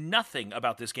mean, just nothing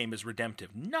about this game is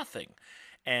redemptive. Nothing.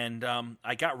 And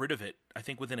I got rid of it, I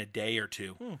think, within a day or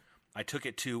two. I took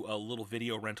it to a little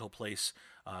video rental place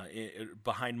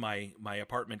behind my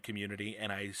apartment community,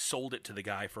 and I sold it to the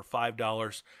guy for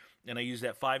 $5. And I used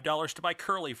that $5 to buy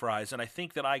curly fries, and I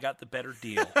think that I got the better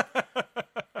deal.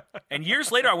 And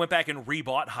years later, I went back and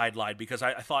rebought Hide-Lied because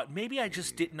I thought maybe I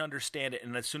just didn't understand it.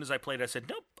 And as soon as I played it, I said,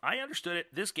 nope, I understood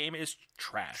it. This game is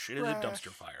trash. It is a dumpster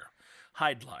fire.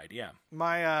 Hide-Lied, yeah.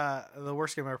 My the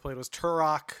worst game I ever played was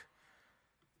Turok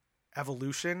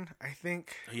Evolution, I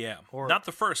think. Yeah, or not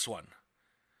the first one.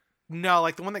 No,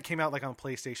 like the one that came out like on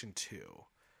PlayStation 2.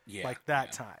 Yeah, like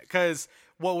that time. Because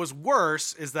what was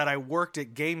worse is that I worked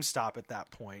at GameStop at that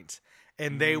point,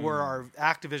 and they were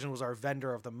Activision was our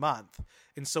vendor of the month,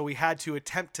 and so we had to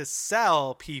attempt to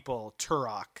sell people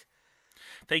Turok.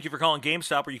 Thank you for calling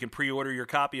GameStop, where you can pre-order your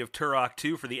copy of Turok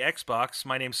 2 for the Xbox.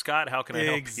 My name's Scott. How can I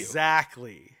help you?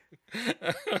 Exactly.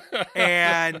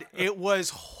 And it was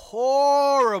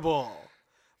horrible.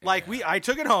 Like I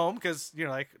took it home because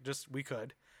we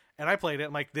could, and I played it.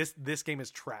 I'm like, this game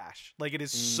is trash. Like it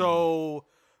is so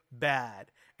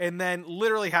bad. And then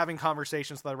literally having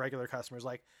conversations with our regular customers,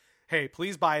 like, hey,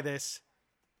 please buy this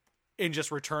and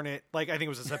just return it. Like I think it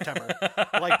was in September.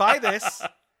 Like buy this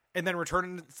and then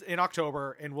return it in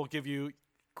October, and we'll give you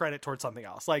credit towards something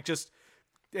else. Like just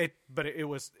it, but it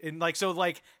was in like so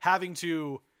like having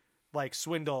to like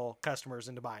swindle customers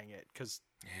into buying it because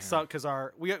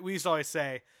we used to always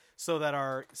say so that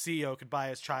our CEO could buy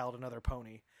his child another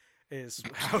pony is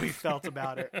how he felt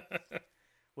about it.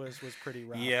 Was pretty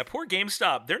rough. Yeah, poor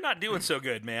GameStop. They're not doing so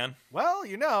good, man. Well,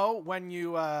 when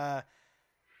you there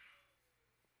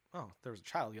was a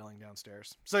child yelling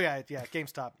downstairs. So yeah,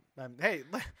 GameStop. Hey,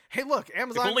 look,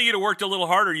 Amazon. If only you'd have worked a little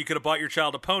harder, you could have bought your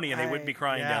child a pony, and they wouldn't be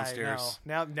crying downstairs.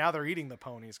 Now they're eating the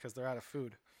ponies because they're out of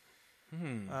food.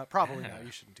 Probably no.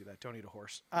 You shouldn't do that. Don't eat a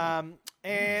horse.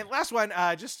 And last one,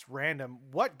 just random.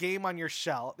 What game is on your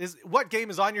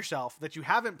shelf that you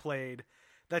haven't played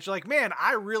that you're like, man,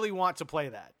 I really want to play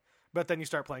that, but then you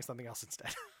start playing something else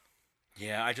instead?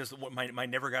 Yeah, I just my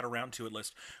never got around to it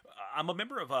list. I'm a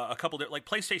member of a couple like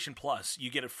PlayStation Plus. You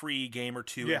get a free game or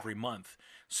two every month,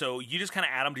 so you just kind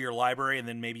of add them to your library, and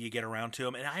then maybe you get around to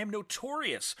them. And I am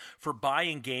notorious for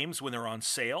buying games when they're on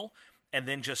sale and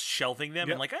then just shelving them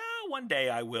and like, one day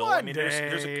I will.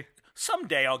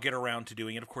 Someday I'll get around to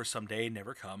doing it. Of course, someday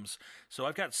never comes. So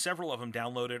I've got several of them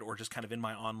downloaded or just kind of in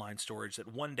my online storage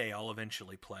that one day I'll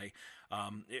eventually play.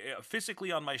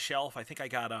 Physically on my shelf, I think I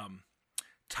got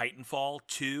Titanfall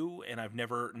 2, and I've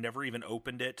never even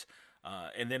opened it.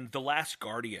 And then The Last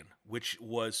Guardian, which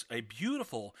was a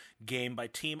beautiful game by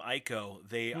Team Ico.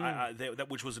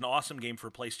 Which was an awesome game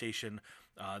for PlayStation.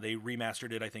 They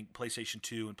remastered it, I think, PlayStation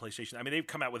 2 and PlayStation. I mean, they've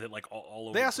come out with it like all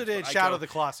over. They also did Shadow of the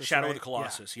Colossus. Shadow of the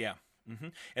Colossus, yeah. Mm-hmm.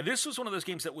 And this was one of those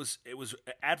games that was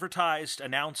advertised,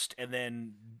 announced, and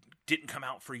then didn't come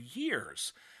out for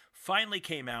years. Finally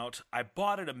came out. I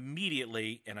bought it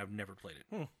immediately, and I've never played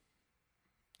it.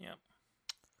 Yeah.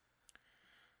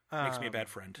 Makes me a bad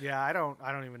friend. Yeah, I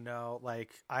don't even know.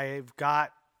 Like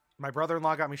my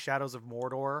brother-in-law got me Shadows of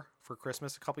Mordor for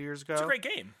Christmas a couple years ago. It's a great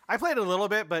game. I played it a little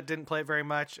bit, but didn't play it very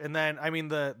much. And then, I mean,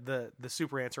 the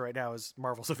super answer right now is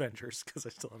Marvel's Avengers because I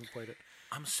still haven't played it.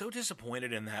 I'm so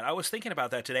disappointed in that. I was thinking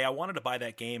about that today. I wanted to buy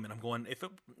that game, and I'm going,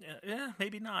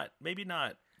 maybe not.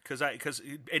 Because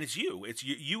it's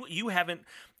you haven't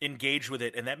engaged with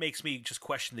it, and that makes me just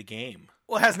question the game.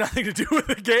 Well, it has nothing to do with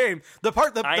the game. The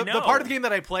part of the game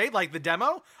that I played, like the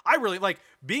demo, I really like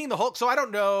being the Hulk. So I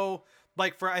don't know.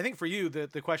 Like I think for you, the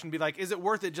question would be like, is it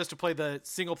worth it just to play the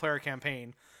single player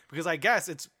campaign? Because I guess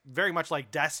it's very much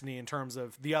like Destiny in terms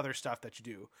of the other stuff that you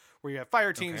do, where you have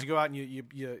fire teams, you go out and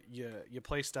you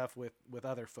play stuff with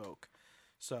other folk.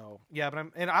 So yeah, but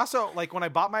and also like when I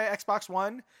bought my Xbox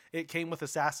One, it came with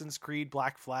Assassin's Creed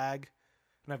Black Flag,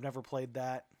 and I've never played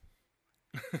that.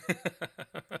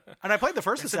 And I played the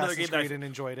first Assassin's Creed and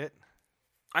enjoyed it.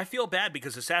 I feel bad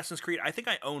because Assassin's Creed, I think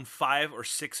I own 5 or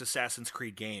 6 Assassin's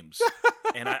Creed games,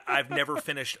 and I've never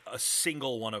finished a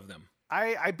single one of them.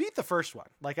 I beat the first one,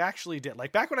 like actually did.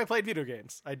 Like back when I played video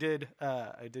games, I did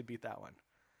beat that one.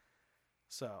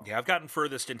 So yeah, I've gotten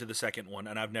furthest into the second one,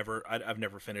 and I've never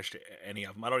finished any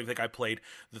of them. I don't even think I played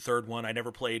the third one. I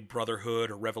never played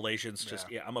Brotherhood or Revelations.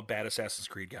 I'm a bad Assassin's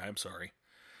Creed guy. I'm sorry.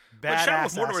 But Shadow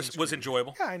of Mordor was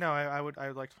enjoyable. Yeah, I know. I would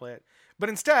like to play it, but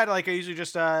instead, like I usually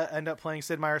just end up playing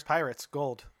Sid Meier's Pirates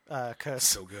Gold because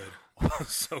so good.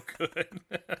 So good.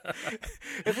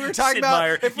 If we were talking Sid about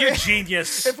Meier, you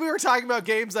genius. if we were talking about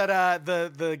games that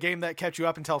the game that kept you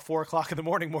up until 4 o'clock in the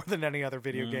morning more than any other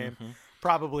video game,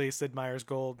 probably Sid Meier's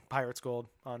Pirate's Gold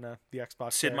on the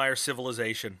Xbox. Sid Meier's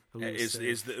Civilization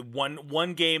is the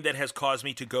one game that has caused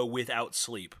me to go without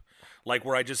sleep, like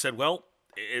where I just said, well.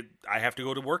 I have to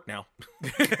go to work now.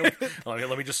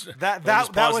 let me just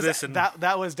pause this.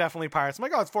 That was definitely Pirates. I'm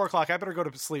like, oh, it's 4 o'clock. I better go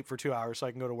to sleep for 2 hours so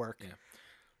I can go to work. Yeah.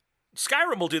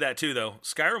 Skyrim will do that too, though.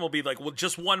 Skyrim will be like, well,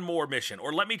 just one more mission,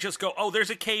 or let me just go. Oh, there's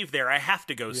a cave there. I have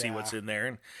to go see what's in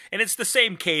there, and it's the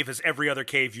same cave as every other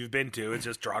cave you've been to. It's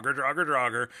just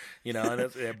Draugr. You know, and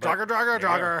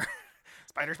Draugr.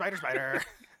 Spider.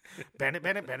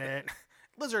 Bennett.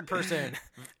 Lizard person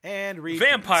and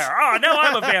vampire. Oh, now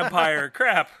I'm a vampire.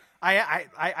 Crap.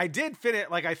 I did finish.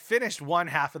 Like I finished one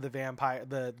half of the vampire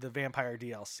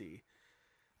DLC.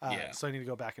 So I need to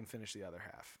go back and finish the other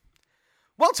half.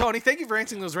 Well, Tony, thank you for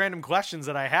answering those random questions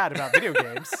that I had about video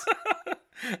games.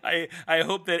 I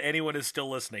hope that anyone is still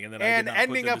listening, and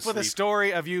ending up with a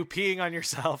story of you peeing on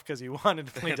yourself because you wanted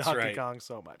to play Donkey Kong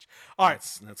so much. All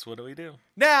right, that's what we do.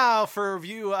 Now for a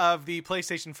review of the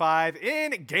PlayStation 5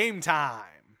 in Game Time.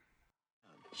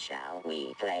 Shall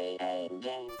we play a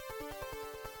game?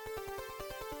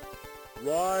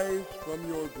 Rise from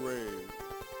your grave.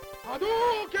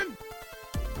 Hadouken!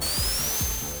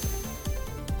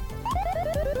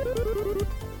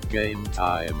 Game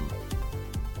time.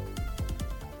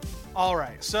 All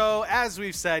right. So as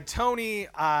we've said, Tony,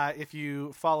 if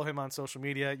you follow him on social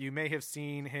media, you may have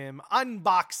seen him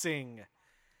unboxing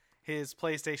his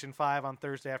PlayStation 5 on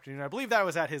Thursday afternoon. I believe that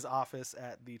was at his office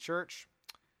at the church.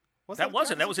 That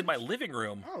was in my living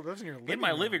room. Oh, that was in your living room. In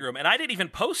my living room. And I didn't even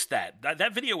post that.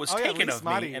 That video was taken of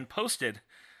me and posted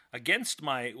against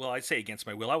my, well, I'd say against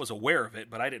my will. I was aware of it,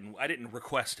 but I didn't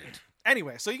request it.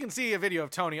 Anyway, so you can see a video of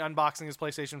Tony unboxing his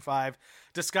PlayStation 5,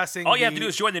 discussing all you have to do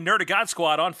is join the Nerd of God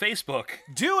Squad on Facebook.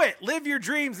 Do it! Live your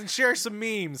dreams and share some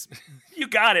memes. You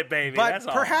got it, baby. But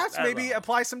perhaps maybe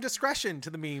apply some discretion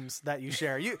to the memes that you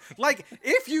share.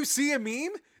 If you see a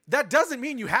meme, that doesn't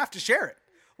mean you have to share it.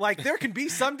 Like, there can be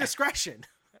some discretion.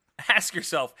 Ask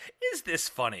yourself, is this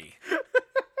funny?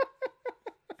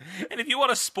 And if you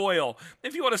want to spoil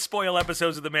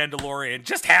episodes of The Mandalorian,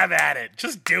 just have at it.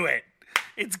 Just do it.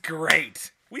 It's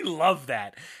great. We love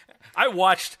that. I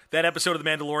watched that episode of The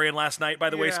Mandalorian last night, by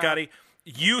the way, Scotty.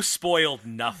 You spoiled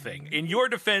nothing. In your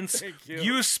defense,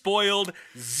 you spoiled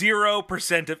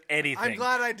 0% of anything. I'm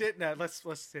glad I didn't. Let's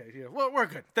say, well, we're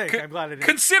good. I'm glad I didn't.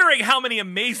 Considering how many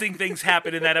amazing things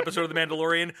happened in that episode of The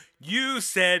Mandalorian, you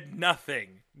said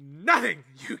nothing. Nothing.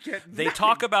 You get nothing. They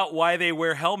talk about why they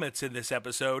wear helmets in this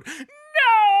episode.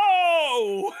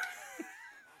 No!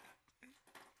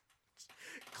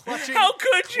 How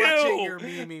could you? Clutching your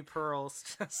Mimi pearls.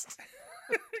 Just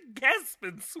gasp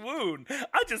and swoon.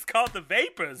 I just caught the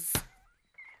vapors.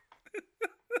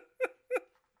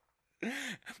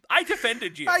 I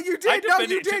defended you. You did.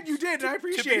 You did. And I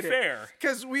appreciate it. To be fair.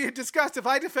 Because we had discussed if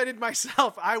I defended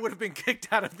myself, I would have been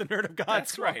kicked out of the Nerd of God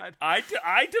That's Squad. right.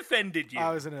 I defended you.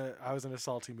 I was in a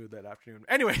salty mood that afternoon.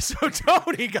 Anyway, so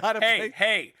Tony got a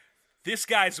Hey, this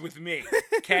guy's with me.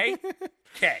 Okay?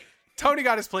 Okay. Tony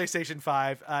got his PlayStation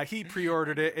 5. He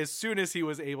pre-ordered it as soon as he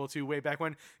was able to, way back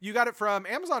when. You got it from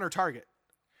Amazon or Target?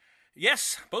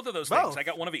 Yes, both of those things. I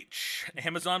got one of each.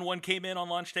 Amazon one came in on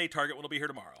launch day. Target one will be here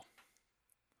tomorrow.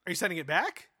 Are you sending it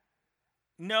back?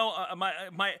 No,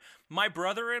 my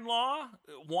brother-in-law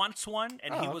wants one,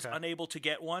 and he was unable to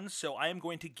get one, so I am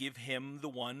going to give him the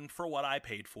one for what I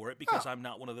paid for it, because I'm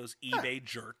not one of those eBay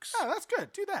jerks. Oh, that's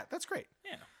good. Do that. That's great.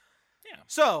 Yeah.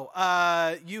 So,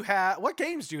 what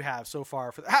games do you have so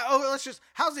far for how's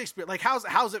the experience? Like,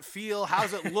 how's it feel?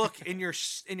 How's it look in your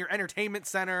entertainment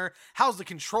center? How's the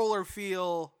controller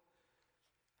feel?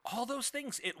 All those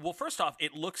things. Well, first off,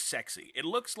 it looks sexy. It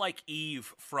looks like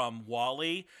Eve from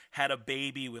WALL-E had a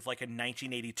baby with like a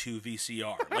 1982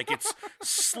 VCR. Like, it's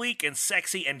sleek and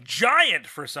sexy and giant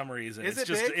for some reason. Is it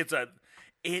big?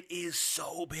 It is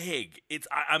so big.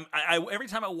 I every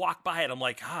time I walk by it, I'm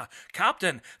like,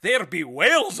 Captain, there be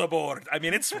whales aboard. I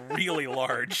mean, it's really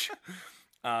large.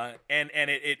 And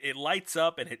it lights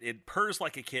up and it purrs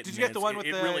like a kitten. Did you get the one with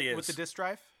the disc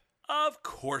drive? Of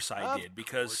course I did,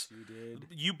 because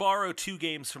you borrow 2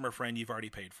 games from a friend, you've already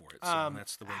paid for it. So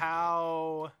that's the way.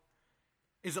 How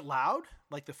is it loud?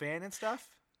 Like the fan and stuff?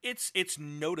 It's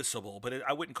noticeable, but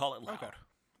I wouldn't call it loud. Okay.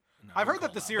 No, I've heard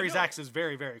that the Series X is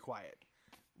very, very quiet.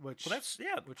 Which is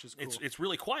cool. It's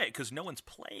really quiet because no one's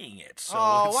playing it. So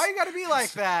why you gotta be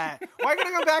like that? Why you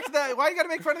gotta go back to that? Why you gotta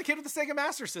make fun of the kid with the Sega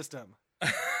Master System?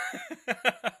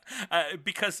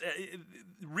 Because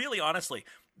really, honestly,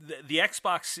 the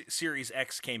Xbox Series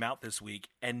X came out this week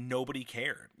and nobody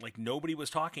cared. Like, nobody was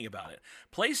talking about it.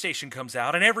 PlayStation comes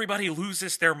out and everybody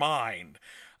loses their mind.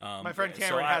 My friend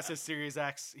Cameron has his Series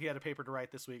X. He had a paper to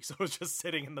write this week, so it was just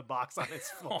sitting in the box on his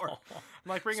floor. I'm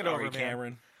like, bring it over, man.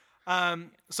 Cameron.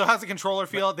 So how's the controller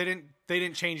feel? They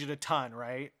didn't change it a ton,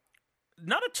 right?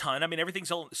 Not a ton. I mean,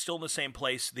 everything's still in the same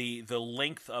place. The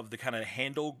length of the kind of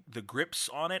handle, the grips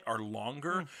on it are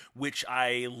longer, which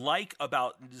I like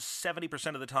about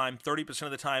 70% of the time. 30% of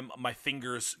the time, my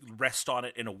fingers rest on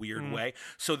it in a weird way.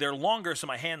 So they're longer so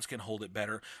my hands can hold it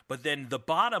better. But then the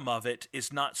bottom of it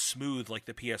is not smooth like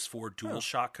the PS4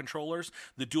 DualShock controllers.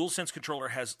 The DualSense controller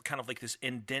has kind of like this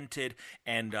indented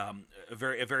and a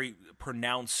very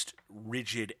pronounced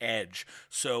rigid edge.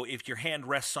 So if your hand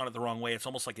rests on it the wrong way, it's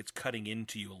almost like it's cutting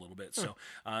into you a little bit. So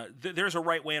there's a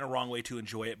right way and a wrong way to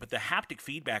enjoy it, but the haptic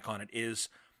feedback on it is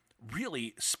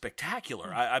really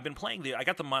spectacular. I've been playing I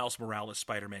got the Miles Morales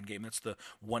Spider-Man game. That's the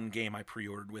one game I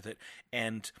pre-ordered with it.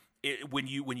 And when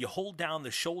you hold down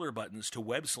the shoulder buttons to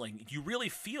web sling, you really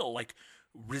feel like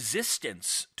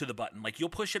resistance to the button. Like, you'll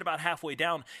push it about halfway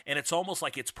down and it's almost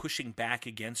like it's pushing back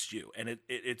against you. And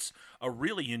it's a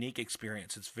really unique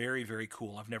experience. It's very, very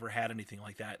cool. I've never had anything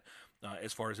like that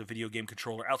as far as a video game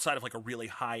controller outside of like a really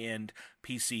high-end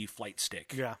PC flight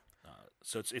stick. Yeah.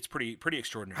 So it's pretty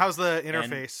extraordinary. How's the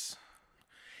interface?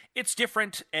 It's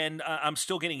different, and I'm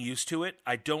still getting used to it.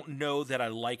 I don't know that I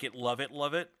like it, love it.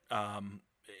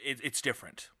 It's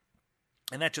different.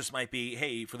 And that just might be,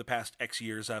 hey, for the past X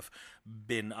years, I've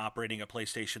been operating a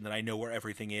PlayStation that I know where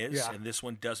everything is, and this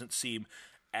one doesn't seem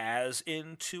as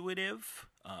intuitive.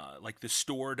 Like, the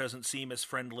store doesn't seem as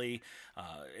friendly.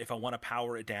 If I want to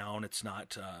power it down, it's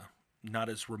not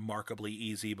as remarkably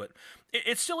easy, but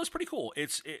it still is pretty cool.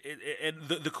 And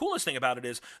the coolest thing about it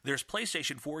is there's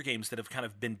PlayStation 4 games that have kind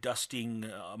of been dusting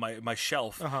my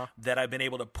shelf that I've been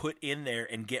able to put in there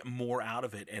and get more out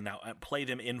of it, and now play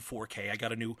them in 4K. I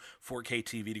got a new 4K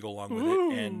TV to go along with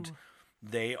it, and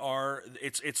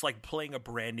it's like playing a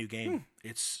brand new game.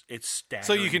 It's staggering.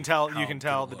 So you can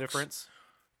tell the difference.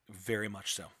 Very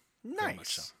much so. Nice. Very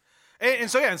much so.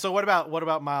 And so what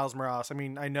about Miles Morales? I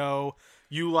mean, I know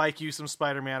you like some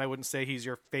Spider-Man. I wouldn't say he's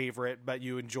your favorite, but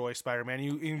you enjoy Spider-Man.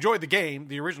 You enjoyed the game,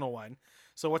 the original one.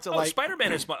 So what's it like?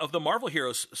 Spider-Man is of the Marvel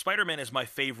heroes. Spider-Man is my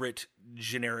favorite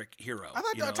generic hero. I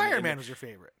thought Iron Man was your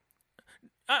favorite.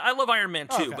 I love Iron Man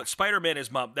too, okay. But Spider-Man is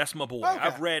that's my boy.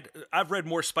 Okay. I've read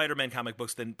more Spider-Man comic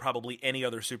books than probably any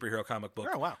other superhero comic book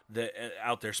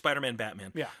out there. Spider-Man,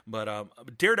 Batman. Yeah.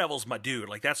 But Daredevil's my dude.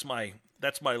 Like, that's my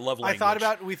love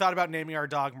language. We thought about naming our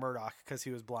dog Murdoch because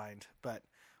he was blind, but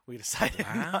we decided.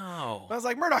 Wow. I was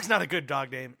like, Murdoch's not a good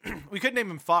dog name. We could name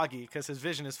him Foggy because his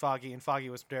vision is foggy, and Foggy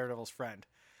was Daredevil's friend.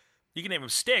 You can name him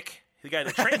Stick, the guy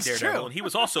that trained That's Daredevil, true. and he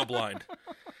was also blind.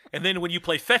 And then when you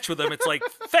play fetch with him, it's like,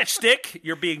 fetch, Stick.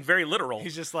 You're being very literal.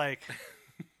 He's just like,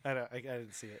 I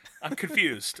didn't see it. I'm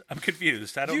confused. I don't know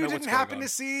what's going on. You didn't happen to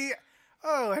see,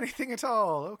 anything at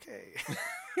all. Okay.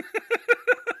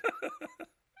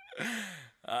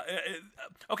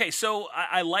 Okay, so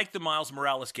I like the Miles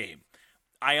Morales game.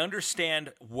 I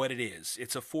understand what it is.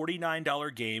 It's a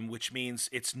 $49 game, which means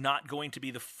it's not going to be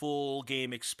the full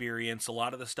game experience. A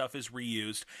lot of the stuff is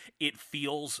reused. It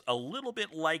feels a little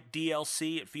bit like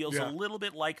DLC. It feels a little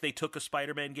bit like they took a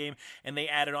Spider-Man game and they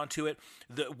added onto it.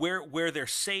 Where they're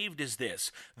saved is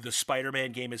this. The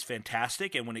Spider-Man game is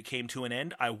fantastic, and when it came to an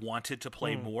end, I wanted to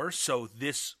play more, so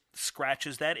this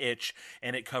scratches that itch,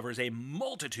 and it covers a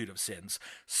multitude of sins.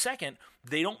 Second,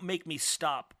 they don't make me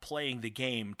stop playing the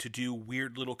game to do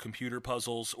weird little computer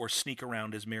puzzles or sneak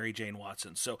around as Mary Jane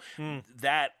Watson. So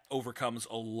that overcomes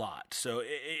a lot. So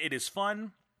it is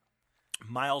fun.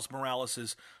 Miles Morales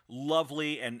is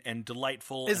lovely and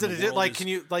delightful. Is it like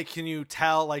can you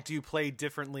tell, like, do you play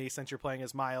differently since you're playing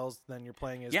as Miles than you're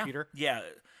playing as Peter?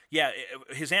 Yeah,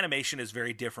 his animation is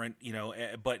very different,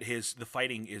 but the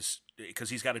fighting is, because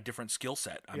he's got a different skill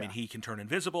set. I mean, he can turn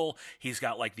invisible. He's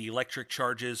got like the electric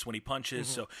charges when he punches.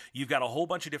 So you've got a whole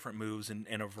bunch of different moves and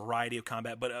a variety of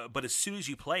combat. But as soon as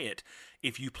you play it,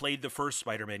 if you played the first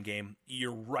Spider-Man game,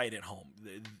 you're right at home.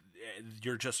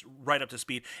 You're just right up to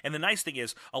speed. And the nice thing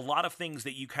is, a lot of things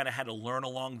that you kind of had to learn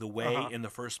along the way in the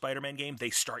first Spider-Man game, they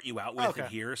start you out with it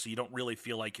here, so you don't really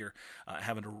feel like you're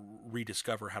having to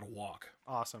rediscover how to walk.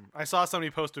 Awesome. I saw somebody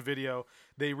post a video.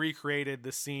 They recreated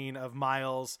the scene of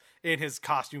Miles in his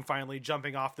costume finally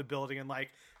jumping off the building and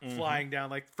like flying down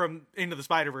like from Into the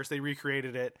Spider-Verse. They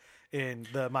recreated it in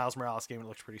the Miles Morales game. It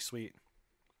looks pretty sweet.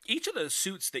 Each of the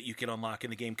suits that you can unlock in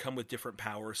the game come with different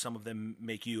powers. Some of them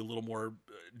make you a little more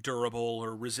durable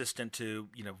or resistant to,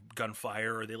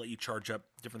 gunfire, or they let you charge up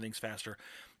different things faster.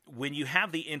 When you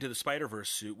have the Into the Spider-Verse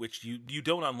suit, which you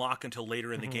don't unlock until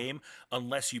later in the game,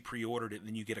 unless you pre-ordered it,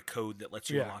 then you get a code that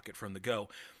lets you unlock it from the go.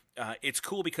 It's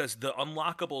cool because the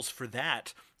unlockables for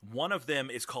that, one of them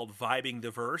is called Vibing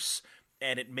the Verse,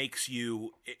 and it makes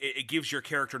you, it gives your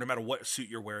character, no matter what suit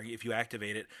you're wearing, if you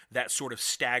activate it, that sort of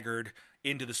staggered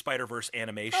Into the Spider-Verse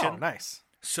animation. Oh, nice.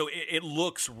 So it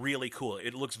looks really cool.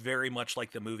 It looks very much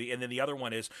like the movie. And then the other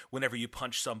one is whenever you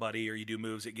punch somebody or you do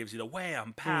moves, it gives you the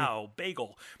wham, pow,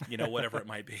 bagel, whatever it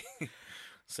might be.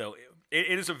 So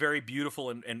it is a very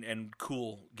beautiful and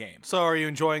cool game. So are you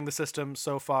enjoying the system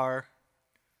so far?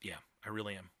 Yeah, I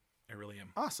really am.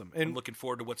 Awesome. I'm looking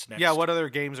forward to what's next. Yeah, what other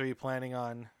games are you planning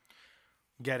on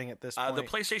getting at this point? The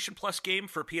PlayStation Plus game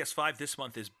for PS5 this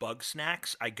month is Bug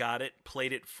Snacks. I got it,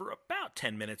 played it for about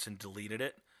 10 minutes and deleted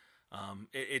it.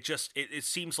 It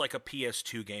seems like a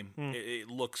PS2 game. It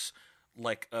looks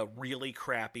like a really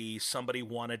crappy, somebody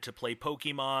wanted to play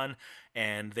Pokemon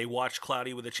and they watched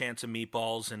Cloudy with a Chance of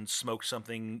Meatballs and smoked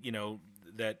something,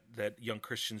 that young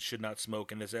Christians should not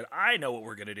smoke, and they said, I know what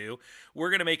we're going to do. We're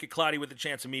going to make a Cloudy with a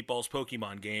Chance of Meatballs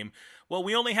Pokemon game. Well,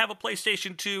 we only have a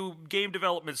PlayStation 2 game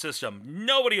development system.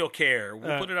 Nobody will care.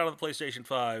 We'll put it out on the PlayStation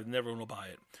 5, and everyone will buy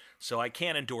it. So I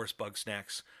can't endorse Bug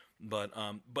Snacks. But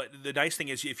the nice thing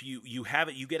is if you have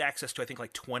it, you get access to, I think,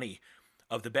 like 20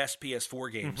 of the best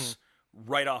PS4 games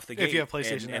right off the gate. If you have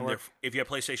PlayStation Network. If you have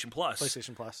PlayStation Plus.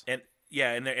 PlayStation Plus. And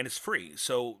it's free.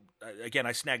 So, again,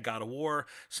 I snagged God of War,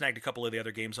 snagged a couple of the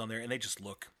other games on there, and they just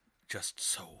look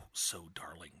so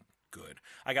darling good.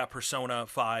 I got Persona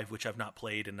 5, which I've not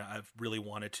played, and I've really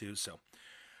wanted to, so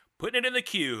putting it in the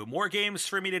queue. More games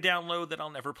for me to download that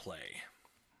I'll never play.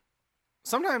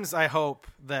 Sometimes I hope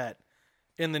that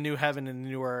in the new heaven and the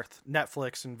new earth,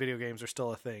 Netflix and video games are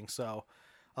still a thing, so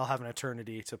I'll have an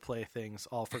eternity to play things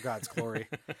all for God's glory.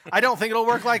 I don't think it'll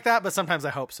work like that, but sometimes I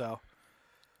hope so.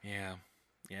 Yeah.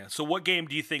 So what game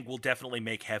do you think will definitely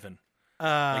make heaven?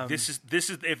 This is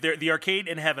if the arcade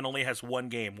in heaven only has one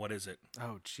game, what is it?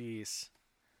 Oh, jeez.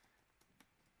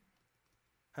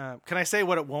 Can I say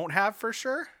what it won't have for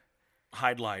sure?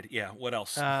 Hide Lied. Yeah. What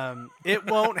else? It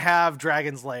won't have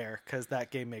Dragon's Lair because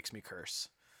that game makes me curse.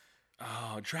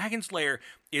 Oh, Dragon's Lair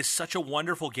is such a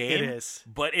wonderful game. It is,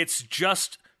 but it's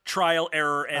just trial,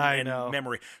 error, and know.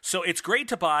 memory. So it's great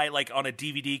to buy like on a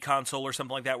DVD console or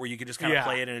something like that where you can just kind of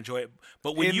play it and enjoy it.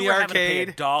 But when you are having to pay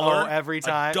 $1 every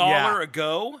time, $1 a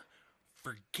go,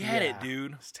 forget it,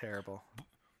 dude. It's terrible.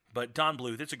 But Don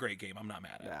Bluth, it's a great game. I'm not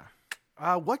mad at it.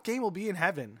 Yeah. What game will be in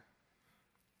heaven?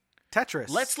 Tetris.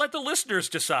 Let's let the listeners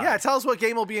decide. Yeah, tell us what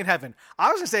game will be in heaven. I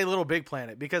was going to say Little Big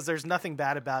Planet because there's nothing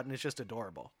bad about it and it's just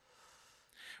adorable.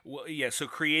 Well, yeah, so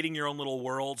creating your own little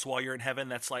worlds while you're in heaven,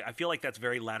 that's like, I feel like that's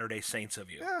very Latter-day Saints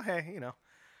of you. Yeah, hey,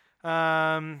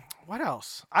 what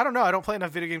else? I don't know. I don't play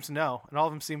enough video games to know, and all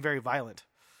of them seem very violent.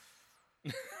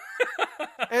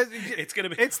 It's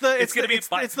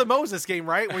the Moses game,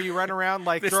 right? Where you run around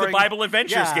like it's throwing the Bible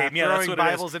Adventures game. Yeah, that's throwing what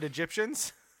Bibles it is. at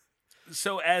Egyptians.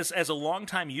 So as a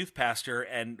longtime youth pastor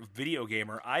and video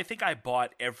gamer, I think I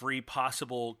bought every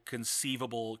possible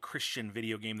conceivable Christian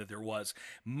video game that there was.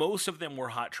 Most of them were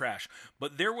hot trash.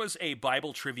 But there was a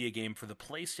Bible trivia game for the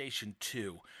PlayStation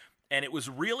 2. And it was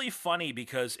really funny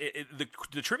because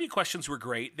the trivia questions were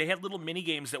great. They had little mini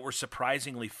games that were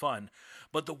surprisingly fun.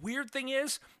 But the weird thing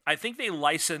is, I think they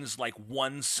licensed like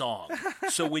one song.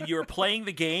 So when you're playing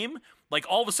the game, like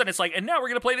all of a sudden it's like, and now we're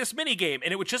going to play this mini game.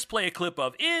 And it would just play a clip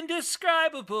of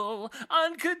Indescribable,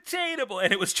 Uncontainable.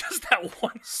 And it was just that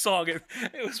one song. It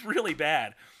was really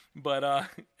bad. But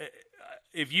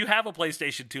if you have a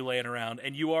PlayStation 2 laying around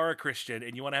and you are a Christian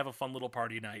and you want to have a fun little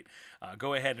party night,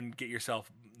 go ahead and get yourself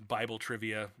Bible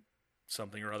trivia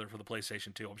something or other for the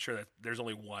PlayStation 2. I'm sure that there's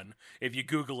only one. If you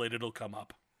Google it, it'll come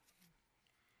up.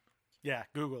 Yeah,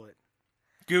 Google it.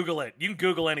 Google it. You can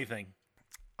Google anything.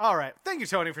 All right. Thank you,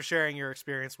 Tony, for sharing your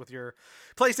experience with your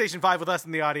PlayStation 5 with us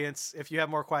in the audience. If you have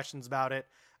more questions about it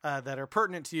that are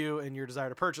pertinent to you and your desire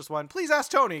to purchase one, please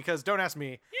ask Tony, because don't ask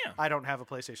me. Yeah. I don't have a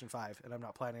PlayStation 5, and I'm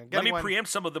not planning on getting Let me one.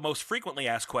 preempt some of the most frequently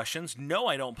asked questions. No,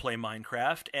 I don't play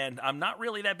Minecraft, and I'm not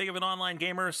really that big of an online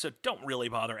gamer, so don't really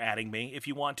bother adding me. If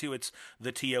you want to, it's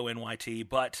the TONYT,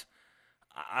 but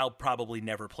I'll probably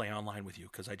never play online with you,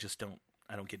 because I don't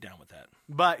get down with that.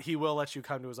 But he will let you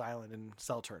come to his island and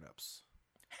sell turnips.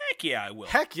 Heck yeah, I will.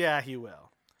 Heck yeah, he will.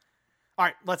 All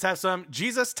right, let's have some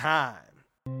Jesus time.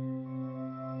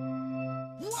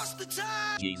 What's the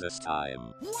time? Jesus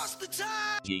time. What's the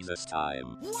time? Jesus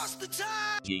time. What's the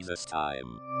time? Jesus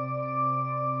time.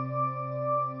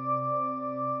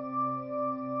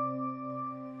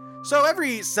 So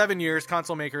every 7 years,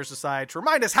 console makers decide to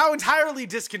remind us how entirely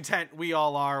discontent we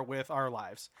all are with our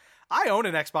lives. I own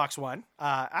an Xbox One.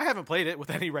 I haven't played it with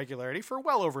any regularity for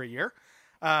well over a year.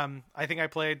 I think I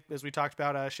played, as we talked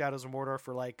about, Shadows of Mordor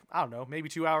for maybe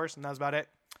 2 hours, and that was about it.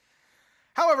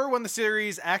 However, when the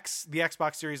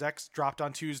Xbox Series X dropped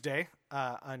on Tuesday,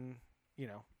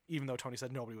 even though Tony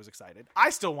said nobody was excited,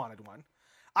 I still wanted one.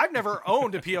 I've never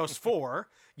owned a PS4,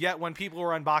 yet when people were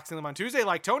unboxing them on Tuesday,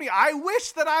 like Tony, I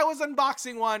wish that I was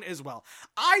unboxing one as well.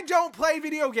 I don't play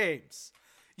video games,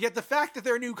 yet the fact that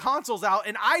there are new consoles out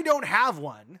and I don't have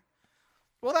one,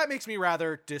 well, that makes me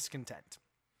rather discontent.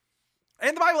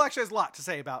 And the Bible actually has a lot to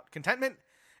say about contentment.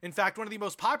 In fact, one of the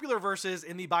most popular verses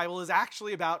in the Bible is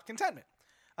actually about contentment.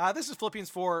 This is Philippians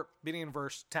 4, beginning in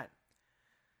verse 10.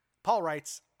 Paul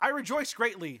writes, I rejoice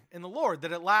greatly in the Lord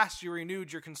that at last you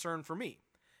renewed your concern for me.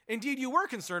 Indeed, you were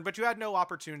concerned, but you had no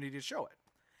opportunity to show it.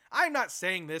 I am not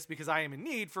saying this because I am in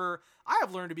need, for I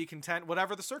have learned to be content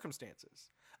whatever the circumstances.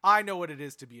 I know what it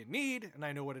is to be in need, and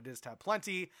I know what it is to have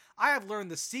plenty. I have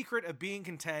learned the secret of being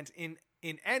content in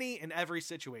any and every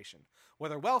situation,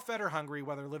 whether well-fed or hungry,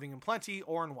 whether living in plenty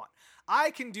or in want.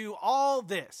 I can do all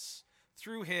this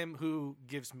through him who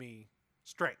gives me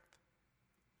strength.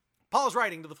 Paul is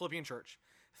writing to the Philippian church,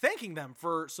 thanking them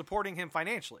for supporting him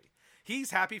financially.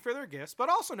 He's happy for their gifts, but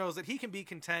also knows that he can be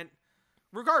content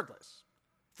regardless.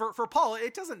 For Paul,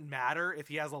 it doesn't matter if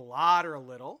he has a lot or a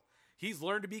little. He's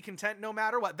learned to be content no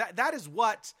matter what. That is to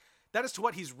what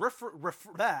he's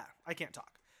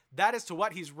That is to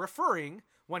what he's referring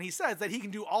when he says that he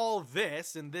can do all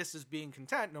this, and this is being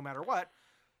content no matter what,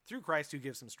 through Christ who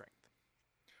gives him strength.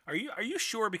 Are you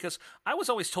sure? Because I was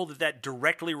always told that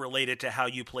directly related to how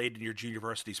you played in your junior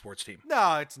varsity sports team.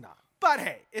 No, it's not. But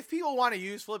hey, if people want to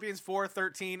use Philippians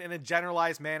 4:13 in a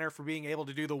generalized manner for being able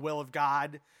to do the will of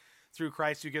God through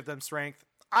Christ who gives them strength,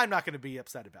 I'm not going to be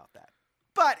upset about that.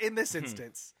 But in this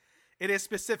instance, it is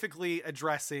specifically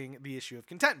addressing the issue of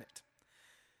contentment.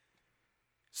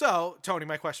 So, Tony,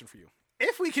 my question for you.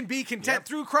 If we can be content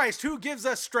through Christ who gives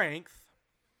us strength,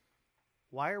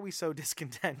 why are we so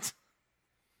discontent?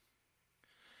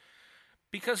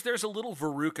 Because there's a little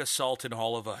Veruca salt in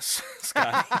all of us,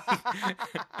 Scotty.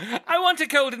 I want a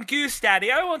golden goose,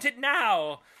 Daddy. I want it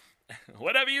now.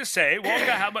 Whatever you say.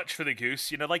 Wonka, how much for the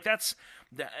goose? We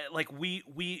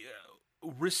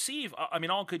receive,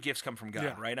 all good gifts come from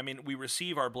God, right? We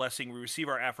receive our blessing, we receive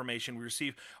our affirmation, we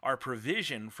receive our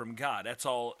provision from God. That's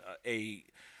all a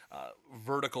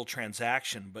vertical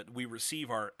transaction, but we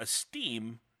receive our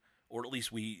esteem, or at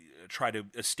least we try to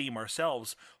esteem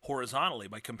ourselves horizontally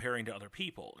by comparing to other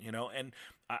people, and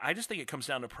I just think it comes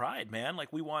down to pride, man.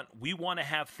 Like we want to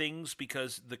have things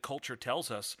because the culture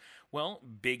tells us, well,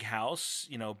 big house,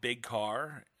 big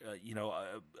car,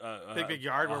 big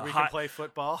yard where we can play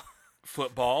football.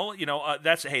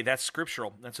 That's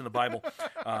scriptural. That's in the Bible.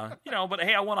 But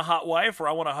hey, I want a hot wife, or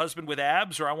I want a husband with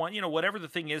abs, or I want, whatever the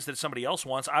thing is that somebody else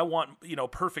wants. I want,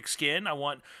 perfect skin. I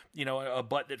want, a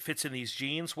butt that fits in these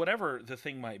jeans, whatever the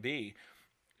thing might be.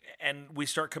 And we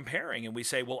start comparing and we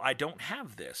say, well, I don't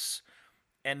have this.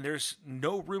 And there's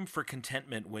no room for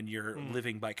contentment when you're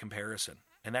living by comparison.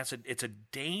 And it's a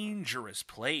dangerous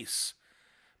place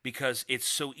because it's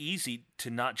so easy to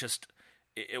not just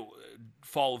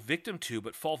fall victim to,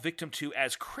 but fall victim to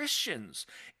as Christians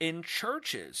in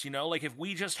churches. Like if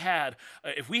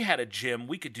we had a gym,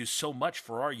 we could do so much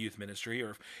for our youth ministry,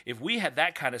 or if we had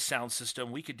that kind of sound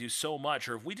system, we could do so much,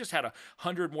 or if we just had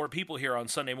 100 more people here on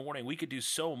Sunday morning, we could do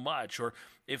so much, or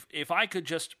if I could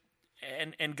just,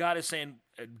 and God is saying,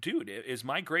 dude, is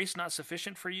my grace not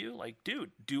sufficient for you? Like,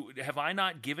 dude, have I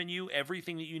not given you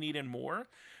everything that you need and more?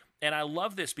 And I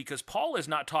love this because Paul is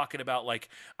not talking about like,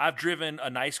 I've driven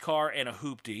a nice car and a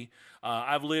hoopty.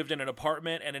 I've lived in an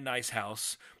apartment and a nice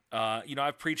house.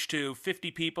 I've preached to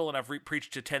 50 people and I've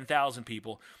preached to 10,000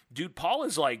 people. Dude, Paul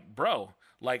is like, bro,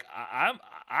 like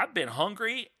I've been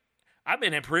hungry. I've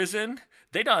been in prison.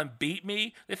 They done beat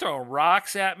me. They throwing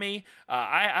rocks at me.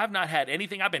 I've not had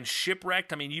anything. I've been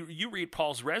shipwrecked. You read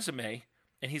Paul's resume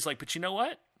and he's like, but you know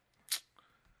what?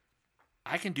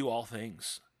 I can do all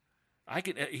things.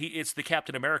 It's the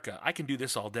Captain America. I can do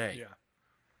this all day. Yeah.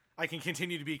 I can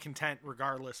continue to be content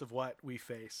regardless of what we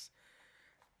face.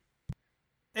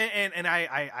 And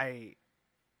I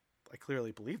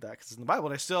clearly believe that because it's in the Bible.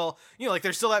 And I still,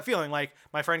 there's still that feeling. Like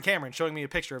my friend Cameron showing me a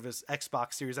picture of his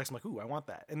Xbox Series X. I'm like, ooh, I want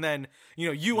that. And then,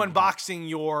 you unboxing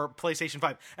your PlayStation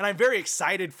 5. And I'm very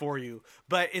excited for you.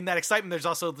 But in that excitement, there's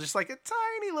also just like a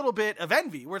tiny little bit of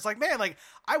envy where it's like, man, like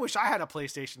I wish I had a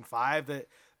PlayStation 5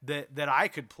 that I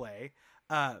could play.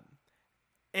 And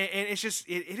it's just,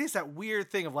 it is that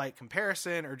weird thing of like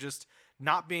comparison or just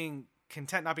not being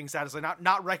content, not being satisfied,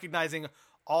 not recognizing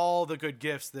all the good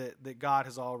gifts that God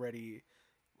has already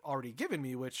given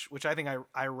me, which I think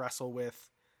I wrestle with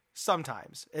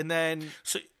sometimes. And then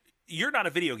So you're not a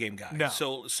video game guy. No.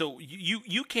 So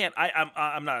you can't.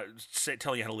 I'm not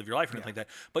telling you how to live your life or anything like that.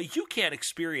 But you can't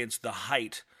experience the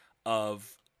height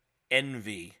of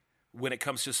envy when it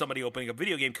comes to somebody opening a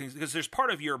video game, because there's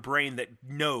part of your brain that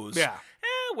knows. Yeah.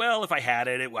 Well, if I had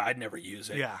it, I'd never use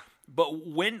it. Yeah. But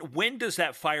when does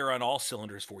that fire on all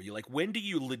cylinders for you? Like, when do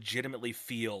you legitimately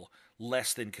feel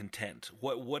less than content?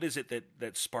 What is it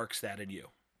that sparks that in you?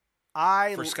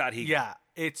 For Scott Hegan. Yeah,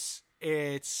 it's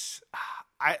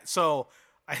I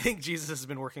think Jesus has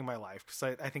been working my life,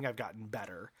 because I think I've gotten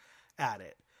better at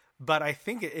it. But I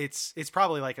think it's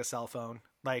probably like a cell phone.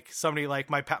 Like somebody, like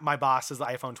my boss has the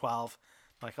iPhone 12.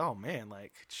 Like, oh man,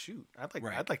 like shoot,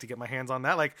 I'd like to get my hands on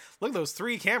that. Like, look at those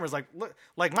 3 cameras. Like, look,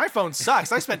 like my phone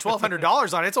sucks. I spent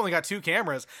 $1,200 on it. It's only got 2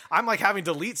 cameras. I'm like having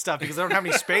to delete stuff because I don't have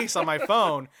any space on my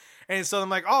phone. And so I'm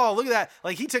like, oh, look at that.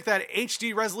 Like, he took that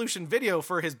HD resolution video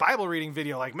for his Bible reading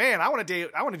video. Like, man, I want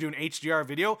to do an HDR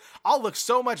video. I'll look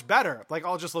so much better. Like,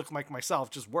 I'll just look like myself,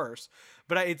 just worse.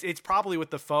 But it's probably with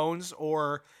the phones,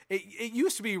 or it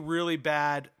used to be really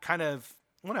bad kind of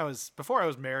before I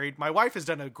was married. My wife has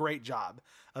done a great job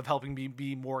of helping me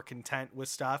be more content with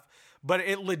stuff, but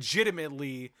it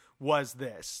legitimately was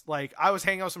this. Like, I was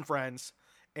hanging out with some friends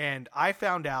and I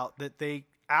found out that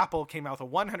Apple came out with a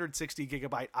 160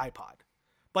 gigabyte iPod,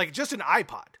 like just an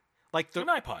iPod, like an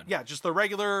iPod. Yeah. Just the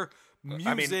regular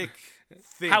music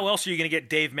thing. How else are you going to get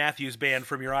Dave Matthews Band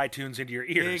from your iTunes into your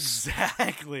ears?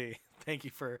 Exactly. Thank you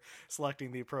for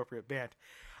selecting the appropriate band.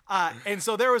 And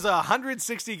so there was a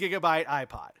 160 gigabyte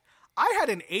iPod. I had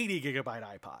an 80 gigabyte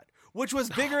iPod, which was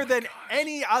bigger than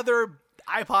any other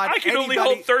iPod. I can only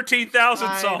hold 13,000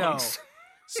 songs. I know.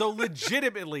 So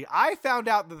legitimately, I found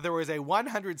out that there was a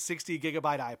 160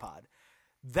 gigabyte iPod.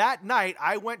 That night,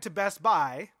 I went to Best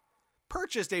Buy,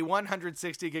 purchased a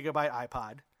 160 gigabyte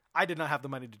iPod. I did not have the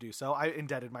money to do so. I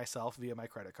indebted myself via my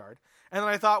credit card. And then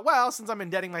I thought, well, since I'm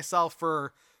indebting myself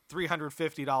for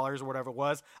 $350 or whatever it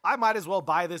was, I might as well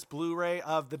buy this Blu-ray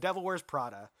of The Devil Wears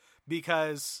Prada,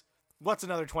 because what's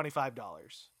another $25?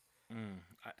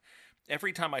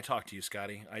 Every time I talk to you,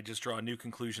 Scotty, I just draw new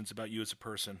conclusions about you as a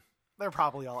person. They're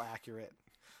probably all accurate.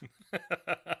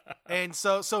 And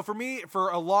so for me, for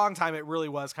a long time, it really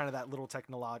was kind of that little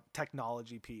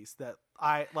technology piece that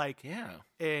I like. Yeah.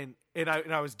 And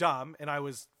I was dumb, and I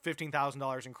was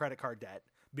 $15,000 in credit card debt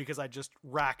because I just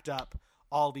racked up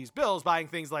all these bills buying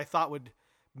things that I thought would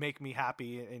make me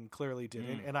happy, and clearly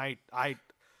didn't. And I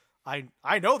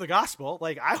know the gospel.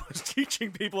 Like, I was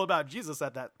teaching people about Jesus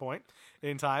at that point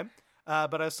in time,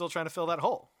 but I was still trying to fill that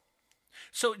hole.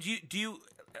 So do you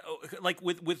like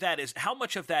with that, is how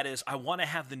much of that is I want to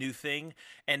have the new thing,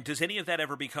 and does any of that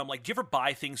ever become like, do you ever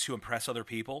buy things to impress other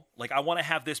people? Like, I want to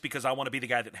have this because I want to be the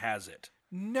guy that has it.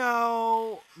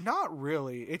 No, not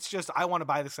really. It's just I want to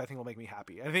buy this. I think will make me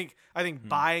happy. I think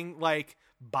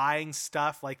buying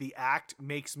stuff, like the act,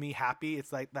 makes me happy.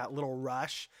 It's like that little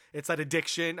rush. It's that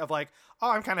addiction of like, oh,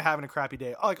 I'm kind of having a crappy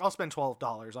day. Oh, like, I'll spend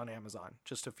 $12 on Amazon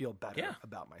just to feel better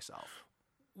about myself.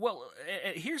 Well,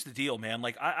 here's the deal, man.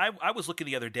 Like, I was looking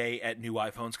the other day at new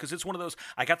iPhones, because it's one of those,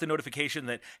 I got the notification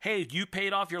that, hey, you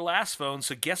paid off your last phone,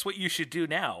 so guess what you should do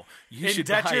now? You should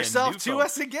buy yourself a new to phone.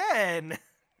 us again.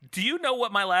 Do you know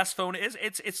what my last phone is?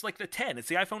 It's like the 10. It's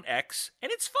the iPhone X,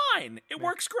 and it's fine. It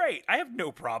works great. I have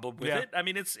no problem with it. I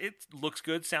mean, it looks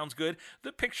good, sounds good.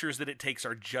 The pictures that it takes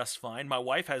are just fine. My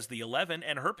wife has the 11,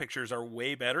 and her pictures are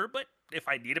way better, but if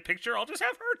I need a picture, I'll just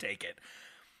have her take it.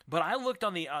 But I looked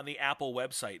on the Apple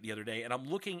website the other day, and I'm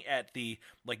looking at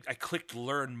I clicked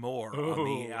learn more on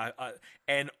the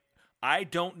and I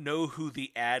don't know who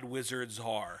the ad wizards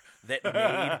are that made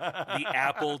the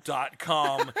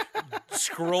Apple.com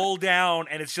scroll down,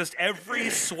 and it's just every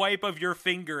swipe of your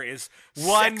finger is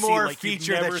one sexy, more like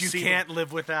feature that you can't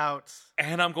live without.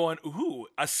 And I'm going, ooh,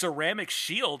 a ceramic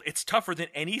shield. It's tougher than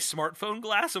any smartphone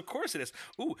glass. Of course it is.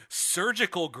 Ooh,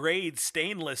 surgical grade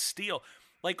stainless steel.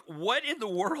 Like, what in the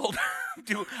world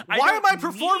Why am I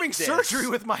performing surgery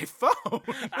with my phone?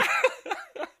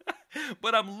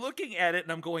 But I'm looking at it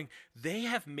and I'm going, they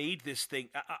have made this thing.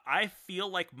 I feel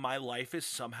like my life is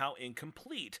somehow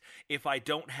incomplete if I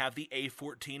don't have the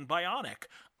A14 Bionic.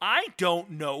 I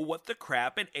don't know what the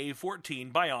crap an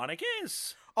A14 Bionic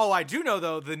is. Oh, I do know,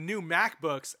 though, the new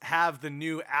MacBooks have the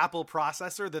new Apple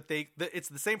processor it's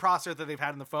the same processor that they've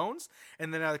had in the phones,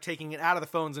 and then now they're taking it out of the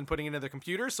phones and putting it into the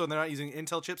computers, so they're not using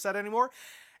Intel chipset anymore.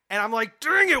 And I'm like,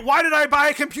 dang it, why did I buy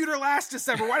a computer last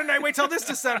December? Why didn't I wait till this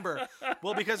December?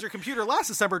 Well, because your computer last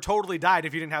December totally died.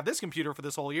 If you didn't have this computer for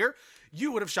this whole year,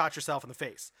 you would have shot yourself in the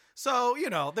face. So,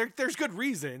 there's good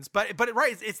reasons. But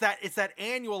right, it's that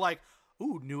annual, like,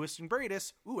 ooh, newest and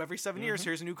greatest. Ooh, every 7 years,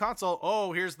 here's a new console.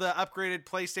 Oh, here's the upgraded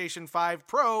PlayStation 5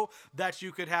 Pro that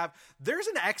you could have. There's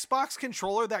an Xbox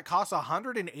controller that costs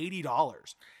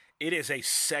 $180. It is a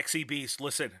sexy beast.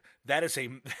 Listen, that is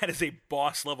a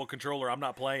boss level controller. I'm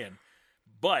not playing.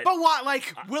 But what?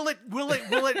 Like, will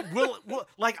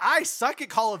like, I suck at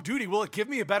Call of Duty. Will it give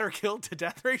me a better kill to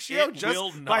death ratio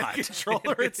by the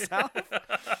controller itself?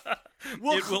 It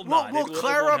will not. Will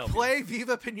Clara play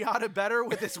Viva Pinata better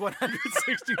with this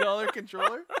 $160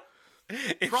 controller?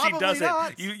 If Probably she doesn't,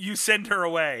 not. you send her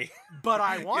away. But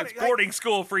I want it's boarding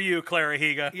school for you, Clara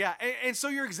Higa. Yeah, and so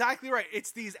you're exactly right.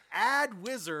 It's these ad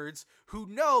wizards who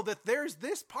know that there's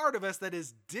this part of us that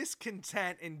is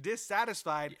discontent and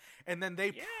dissatisfied, and then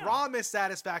they promise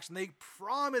satisfaction. They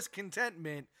promise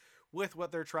contentment with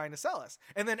what they're trying to sell us.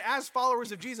 And then as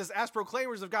followers of Jesus, as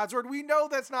proclaimers of God's word, we know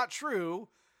that's not true,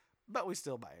 but we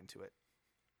still buy into it.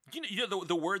 You know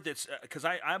the word that's, because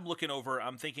I'm looking over,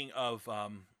 I'm thinking of,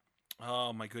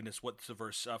 oh my goodness, what's the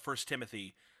verse? 1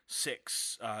 Timothy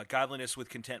 6, godliness with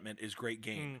contentment is great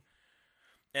gain.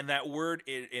 And that word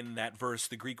in that verse,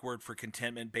 the Greek word for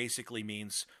contentment, basically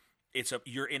means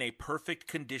you're in a perfect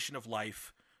condition of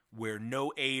life where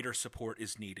no aid or support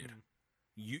is needed.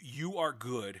 You are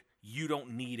good. You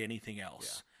don't need anything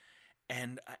else.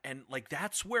 And like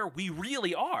that's where we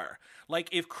really are. Like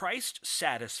if Christ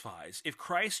satisfies, if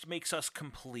Christ makes us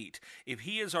complete, if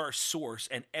he is our source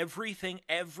and everything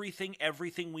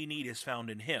we need is found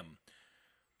in him,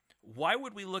 why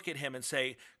would we look at him and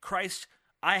say, Christ,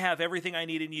 I have everything I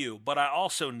need in you, but I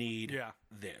also need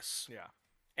this. Yeah.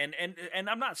 And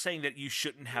I'm not saying that you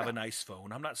shouldn't have a nice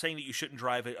phone. I'm not saying that you shouldn't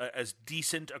drive as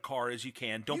decent a car as you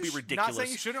can. Don't be ridiculous. Not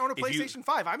saying you shouldn't own a PlayStation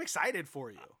 5. I'm excited for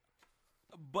you.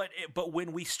 But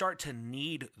when we start to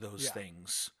need those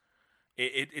things,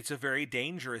 it's a very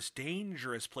dangerous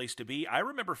place to be. I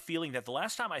remember feeling that the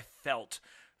last time I felt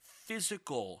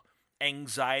physical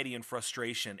anxiety and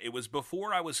frustration, it was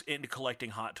before I was into collecting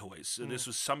Hot Toys. So this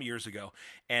was some years ago,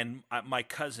 and my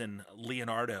cousin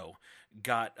Leonardo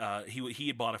got he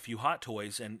had bought a few Hot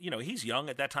Toys, and he's young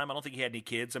at that time. I don't think he had any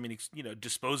kids. I mean,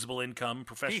 disposable income,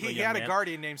 professionally. He young had man. A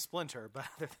guardian named Splinter, but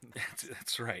other than that.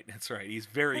 That's right. He's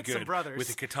very good with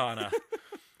a katana.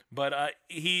 But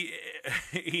he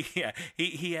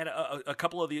had a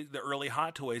couple of the early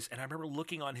Hot Toys, and I remember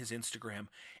looking on his Instagram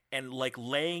and like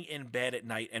laying in bed at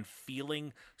night and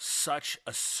feeling such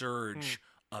a surge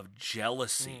of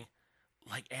jealousy,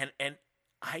 like and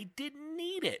I didn't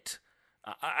need it.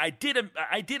 I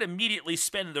did immediately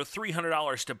spend the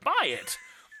 $300 to buy it.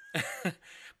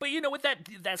 But you know what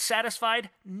that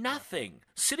satisfied? Nothing.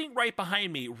 Sitting right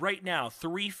behind me right now,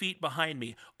 3 feet behind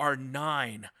me, are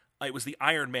 9. It was the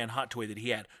Iron Man Hot Toy that he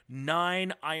had.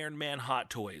 9 Iron Man Hot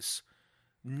Toys.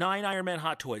 9 Iron Man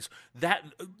Hot Toys.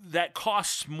 That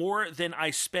costs more than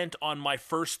I spent on my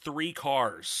first 3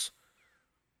 cars.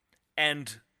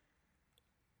 And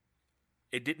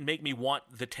it didn't make me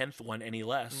want the 10th one any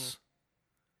less.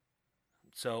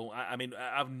 So, I mean,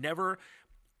 I've never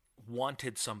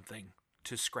wanted something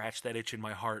to scratch that itch in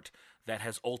my heart that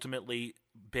has ultimately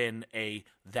been a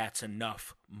that's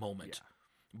enough moment.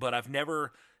 But I've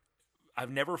never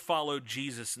followed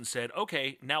Jesus and said,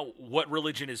 okay, now what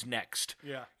religion is next?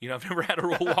 Yeah. I've never had a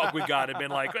real walk with God and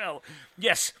been like, well,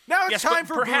 yes. Now it's time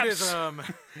for perhaps, Buddhism.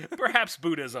 Perhaps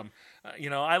Buddhism.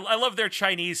 I love their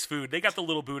Chinese food. They got the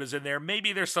little Buddhas in there.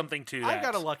 Maybe there's something to that. I've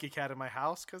got a Lucky Cat in my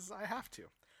house because I have to.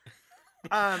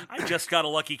 I just got a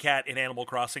Lucky Cat in Animal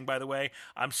Crossing, by the way.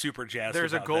 I'm super jazzed.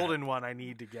 There's a about golden one I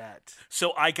need to get.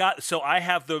 So I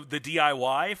have the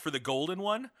DIY for the golden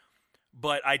one,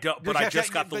 but I don't. But I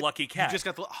just got the Lucky Cat. You just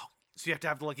got the. Oh, so you have to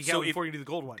have the Lucky Cat before you do the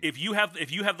gold one. If you have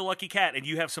the Lucky Cat and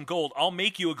you have some gold, I'll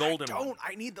make you a golden one.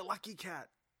 I need the Lucky Cat.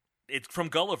 It's from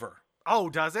Gulliver.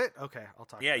 Oh, does it? Okay, I'll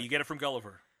talk. Yeah, you get it from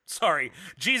Gulliver. Sorry,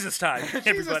 Jesus time,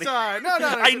 everybody. Jesus time. No.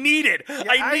 I need it. Yeah,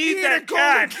 I need that a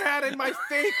golden cat in my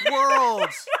fake world.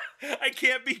 I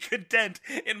can't be content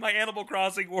in my Animal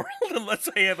Crossing world unless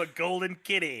I have a golden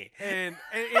kitty. And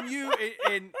you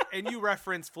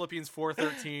reference Philippians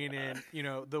 4:13 and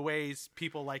the ways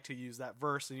people like to use that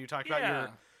verse, and you talked about your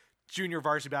junior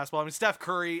varsity basketball. I mean, Steph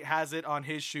Curry has it on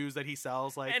his shoes that he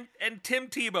sells. Like, and Tim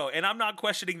Tebow, and I'm not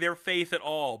questioning their faith at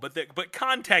all, but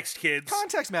context, kids.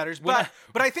 Context matters, but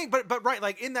I think, but right,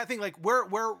 like in that thing, like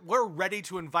we're ready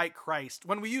to invite Christ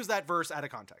when we use that verse out of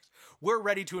context. We're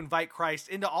ready to invite Christ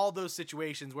into all those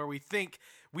situations where we think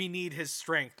we need his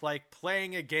strength, like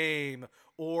playing a game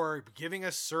or giving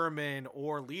a sermon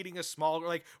or leading a small,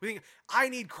 like we think I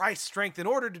need Christ's strength in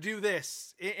order to do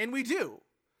this, and we do.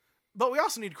 But we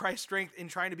also need Christ's strength in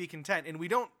trying to be content, and we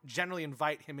don't generally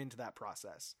invite him into that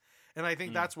process. And I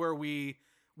think that's where we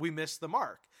miss the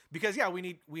mark. Because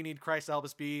we need Christ to help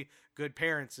us be good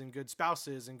parents and good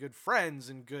spouses and good friends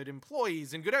and good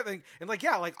employees and good everything. And like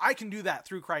I can do that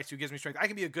through Christ who gives me strength. I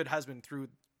can be a good husband through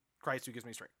Christ who gives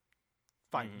me strength.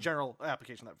 Fine, general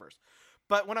application of that verse.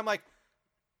 But when I'm like,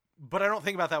 but I don't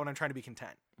think about that when I'm trying to be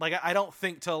content. Like I don't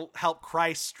think to help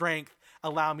Christ's strength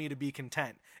allow me to be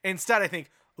content. Instead, I think,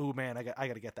 oh man, I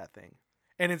got to get that thing,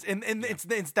 and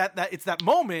it's that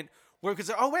moment where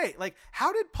because wait, like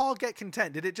how did Paul get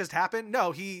content? Did it just happen?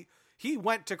 No, he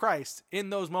went to Christ in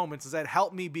those moments and said,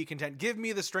 "Help me be content. Give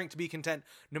me the strength to be content,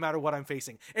 no matter what I'm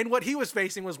facing." And what he was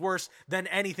facing was worse than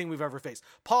anything we've ever faced.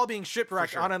 Paul being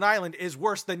shipwrecked on an island is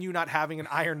worse than you not having an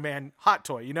Iron Man hot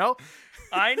toy. You know?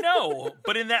 I know,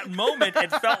 but in that moment,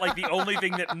 it felt like the only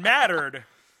thing that mattered.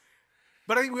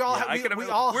 But I think we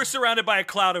all we're surrounded by a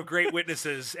cloud of great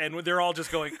witnesses, and they're all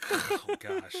just going, "Oh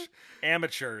gosh,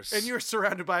 amateurs!" And you're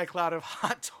surrounded by a cloud of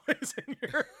hot toys in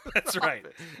your. That's right.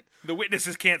 The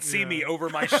witnesses can't see me over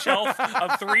my shelf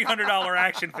of $300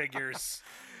 action figures.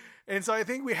 And so I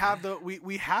think we have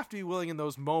we have to be willing in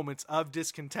those moments of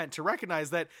discontent to recognize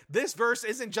that this verse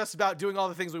isn't just about doing all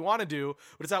the things we want to do,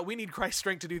 but it's about we need Christ's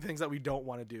strength to do things that we don't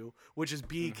want to do, which is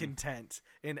be content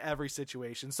in every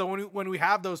situation. So when we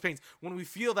have those pains, when we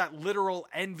feel that literal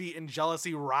envy and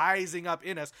jealousy rising up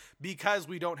in us because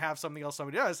we don't have something else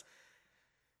somebody does,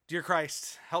 dear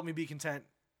Christ, help me be content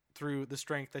through the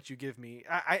strength that you give me.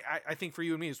 I think for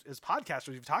you and me as podcasters,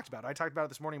 we've talked about it. I talked about it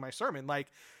this morning in my sermon, like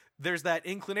there's that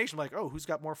inclination like, oh, who's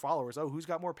got more followers? Oh, who's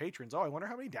got more patrons? Oh, I wonder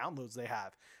how many downloads they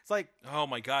have. It's like, oh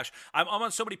my gosh, I'm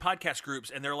on so many podcast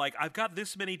groups and they're like, I've got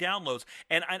this many downloads.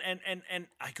 And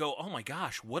I go, oh my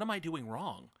gosh, what am I doing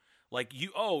wrong? Like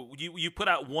you put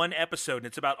out one episode and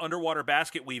it's about underwater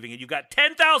basket weaving and you got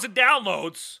 10,000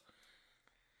 downloads.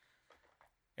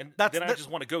 And I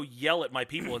just want to go yell at my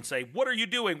people and say, what are you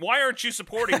doing? Why aren't you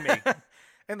supporting me?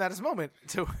 And that is a moment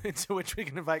into which we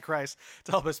can invite Christ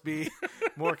to help us be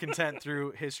more content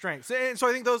through his strength. And so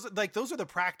I think those are the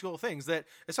practical things that,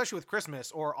 especially with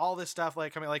Christmas or all this stuff,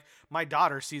 like, I mean, like my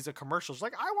daughter sees a commercial. She's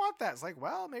like, I want that. It's like,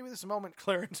 well, maybe this is a moment,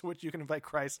 Claire, into which you can invite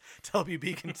Christ to help you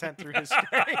be content through his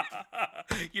strength.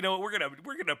 You know what?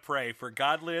 We're going to pray for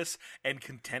godliness and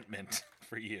contentment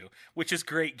for you, which is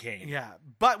great gain. Yeah.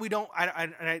 But we don't,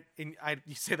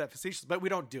 you say that facetious, but we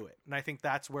don't do it. And I think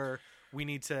that's where we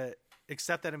need to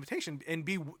accept that invitation and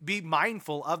be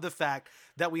mindful of the fact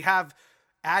that we have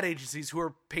ad agencies who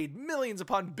are paid millions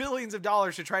upon billions of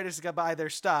dollars to try to buy their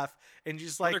stuff, and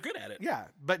just like, they're good at it. Yeah.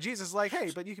 But Jesus is like,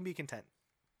 hey, but you can be content.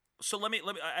 So let me,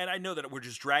 and I know that we're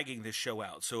just dragging this show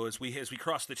out. So as we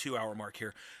cross the 2-hour mark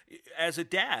here, as a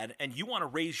dad, and you want to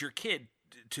raise your kid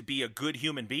to be a good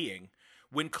human being,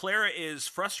 when Clara is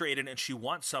frustrated and she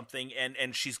wants something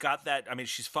and she's got that, I mean,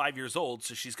 she's 5 years old,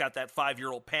 so she's got that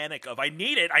 5-year-old panic of, I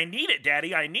need it,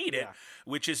 Daddy, I need it,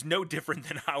 which is no different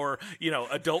than our,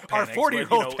 adult panics. Our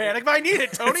 40-year-old panic, I need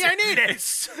it, Tony, I need it.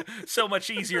 It's so much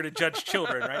easier to judge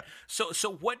children, right?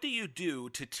 So what do you do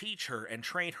to teach her and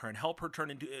train her and help her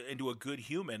turn into a good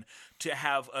human to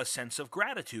have a sense of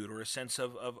gratitude or a sense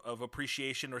of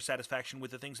appreciation or satisfaction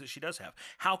with the things that she does have?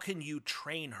 How can you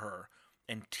train her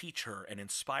and teach her and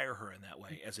inspire her in that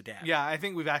way as a dad? Yeah, I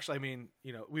think we've actually been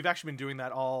doing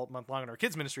that all month long in our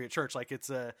kids ministry at church. Like it's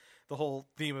the whole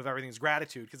theme of everything's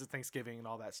gratitude because it's Thanksgiving and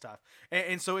all that stuff.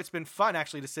 And so it's been fun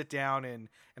actually to sit down and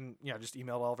just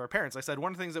email all of our parents. I said,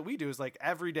 one of the things that we do is like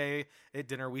every day at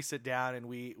dinner, we sit down and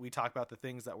we talk about the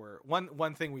things that were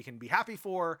one thing we can be happy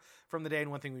for from the day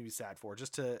and one thing we'd be sad for,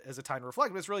 just as a time to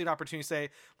reflect. But it's really an opportunity to say,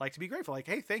 like, to be grateful, like,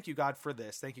 hey, thank you, God, for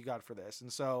this. Thank you, God, for this.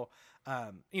 And so,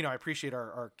 I appreciate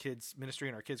our kids ministry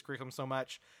and our kids curriculum so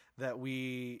much that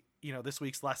we, this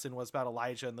week's lesson was about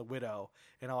Elijah and the widow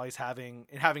and always having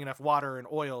enough water and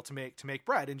oil to make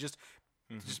bread, and just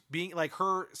being like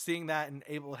her seeing that and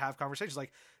able to have conversations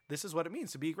like, this is what it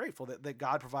means to be grateful that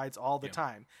God provides all the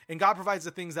time, and God provides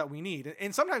the things that we need.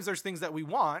 And sometimes there's things that we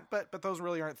want, but those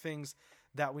really aren't things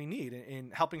that we need, in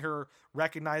helping her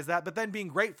recognize that, but then being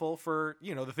grateful for,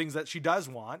 the things that she does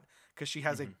want, because she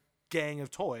has a gang of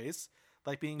toys.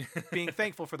 like being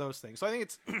thankful for those things. So I think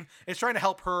it's trying to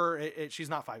help her. She's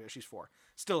not 5 yet; she's 4.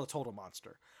 Still a total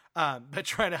monster. But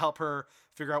trying to help her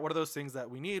figure out what are those things that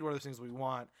we need, what are those things we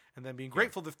want, and then being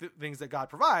grateful for the things that God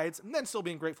provides, and then still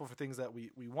being grateful for things that we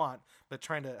want, but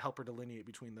trying to help her delineate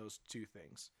between those two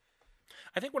things.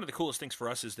 I think one of the coolest things for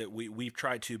us is that we've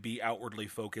tried to be outwardly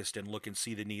focused and look and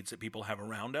see the needs that people have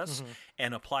around us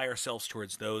and apply ourselves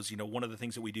towards those. You know, one of the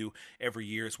things that we do every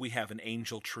year is we have an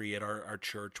angel tree at our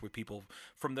church with people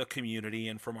from the community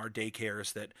and from our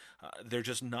daycares that they're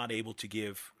just not able to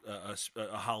give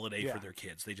a holiday for their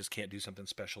kids. They just can't do something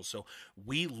special. So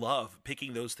we love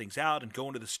picking those things out and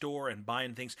going to the store and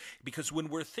buying things, because when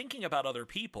we're thinking about other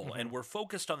people and we're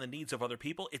focused on the needs of other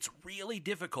people, it's really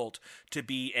difficult to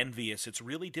be envious. It's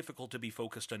really difficult to be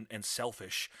focused on, and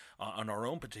selfish on our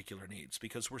own particular needs,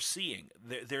 because we're seeing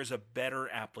there's a better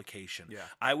application. Yeah.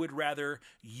 I would rather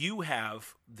you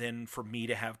have than for me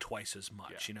to have twice as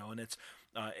much, you know, and it's,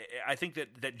 I think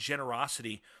that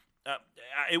generosity,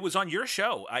 it was on your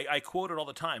show. I quote it all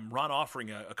the time. Ron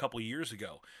Offering a couple of years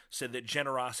ago said that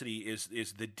generosity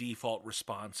is the default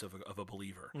response of a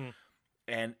believer.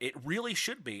 And it really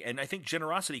should be. And I think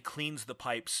generosity cleans the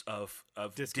pipes of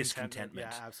discontentment.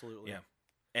 Yeah, absolutely. Yeah.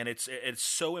 And it's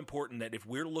so important that if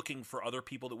we're looking for other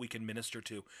people that we can minister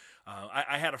to,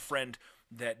 I had a friend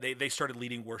that they started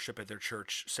leading worship at their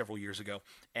church several years ago,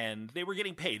 and they were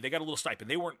getting paid. They got a little stipend.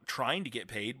 They weren't trying to get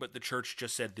paid, but the church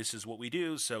just said, this is what we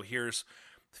do, so here's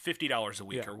 $50 a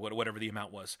week or whatever the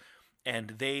amount was.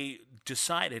 And they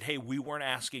decided, hey, we weren't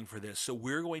asking for this, so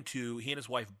we're going to, he and his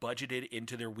wife budgeted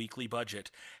into their weekly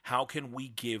budget, how can we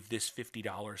give this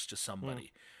 $50 to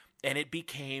somebody? And it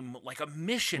became like a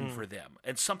mission for them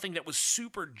and something that was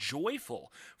super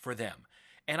joyful for them.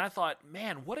 And I thought,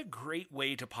 man, what a great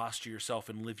way to posture yourself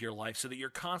and live your life so that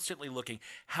you're constantly looking,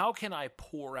 how can I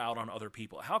pour out on other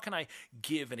people? How can I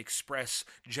give and express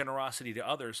generosity to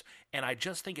others? And I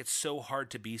just think it's so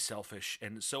hard to be selfish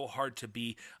and so hard to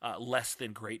be less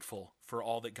than grateful for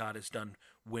all that God has done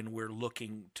when we're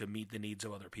looking to meet the needs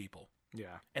of other people.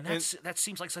 Yeah, and that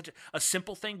seems like such a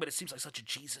simple thing, but it seems like such a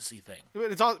Jesus-y thing. But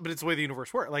it's the way the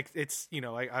universe works. Like, it's, you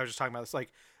know, I was just talking about this.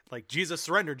 Like Jesus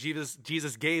surrendered.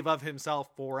 Jesus gave of himself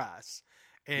for us,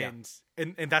 and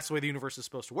that's the way the universe is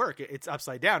supposed to work. It's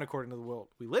upside down according to the world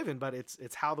we live in, but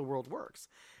it's how the world works.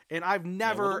 And I've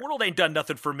never the world ain't done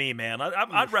nothing for me, man.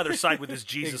 I'd rather side with this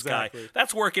Jesus guy.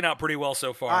 That's working out pretty well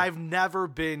so far. I've never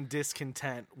been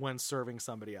discontent when serving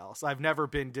somebody else. I've never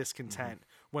been discontent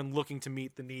when looking to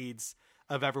meet the needs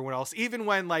of everyone else. Even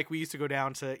when, like, we used to go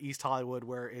down to East Hollywood,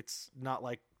 where it's not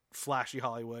like flashy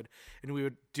Hollywood, and we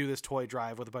would do this toy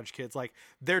drive with a bunch of kids. Like,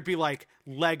 there'd be like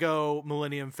Lego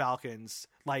Millennium Falcons,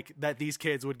 like, that these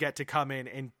kids would get to come in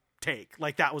and take.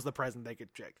 Like, that was the present they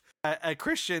could take. A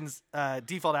Christian's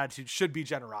default attitude should be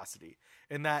generosity.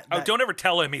 And that don't ever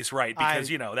tell him he's right, because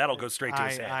you know that'll go straight to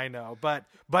his head. I know, but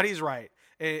he's right,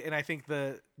 and I think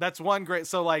that's one great.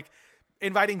 So, like,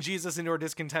 inviting Jesus into our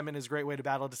discontentment is a great way to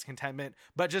battle discontentment,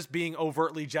 but just being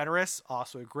overtly generous,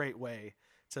 also a great way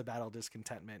to battle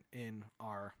discontentment in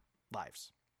our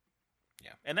lives.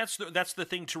 Yeah, and that's the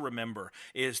thing to remember,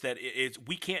 is that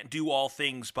we can't do all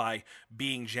things by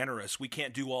being generous. We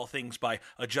can't do all things by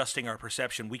adjusting our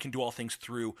perception. We can do all things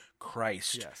through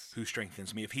Christ, who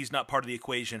strengthens me. If he's not part of the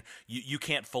equation, you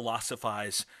can't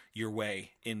philosophize your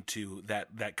way into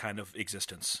that kind of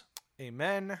existence.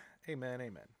 Amen, amen,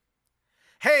 amen.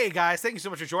 Hey guys, thank you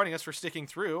so much for joining us, for sticking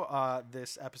through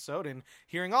this episode and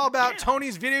hearing all about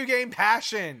Tony's video game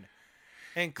passion.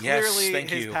 And clearly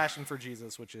his passion for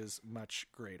Jesus, which is much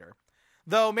greater.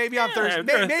 Though maybe on Thursday,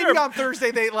 maybe on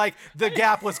Thursday the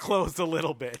gap was closed a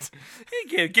little bit.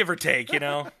 Give or take, you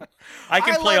know. I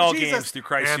can play all Jesus. Games through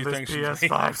Christ who thinks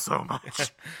PS5 so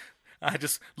much.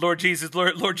 Lord Jesus,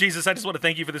 I just want to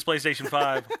thank you for this PlayStation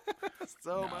 5.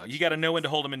 Much. You got to know when to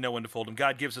hold him and know when to fold him.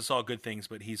 God gives us all good things,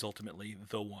 but he's ultimately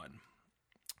the one.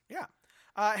 Yeah.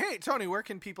 Hey, Tony, where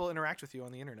can people interact with you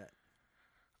on the internet?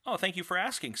 Oh, thank you for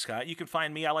asking, Scott. You can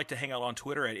find me. I like to hang out on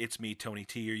Twitter at It's Me, Tony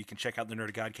T, or you can check out the Nerd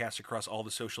of Godcast across all the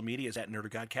social medias at Nerd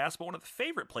of Godcast. But one of the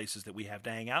favorite places that we have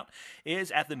to hang out is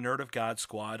at the Nerd of God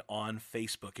Squad on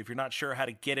Facebook. If you're not sure how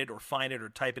to get it or find it or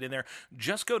type it in there,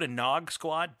 just go to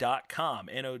nogsquad.com,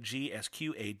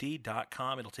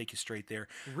 NOGSQAD.com. It'll take you straight there.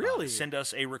 Really? Send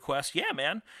us a request. Yeah,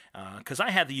 man, because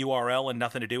I had the URL and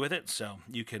nothing to do with it, so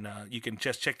you can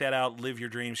just check that out, live your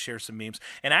dreams, share some memes.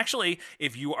 And actually,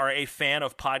 if you are a fan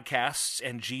of podcasts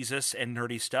and Jesus and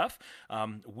nerdy stuff,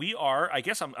 we are, I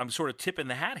guess I'm sort of tipping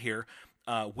the hat here,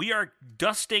 we are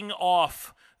dusting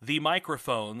off the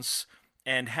microphones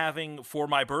and having, for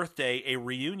my birthday, a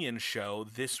reunion show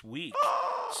this week.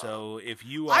 So if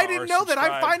you I didn't know that. I'm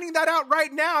subscribed- finding that out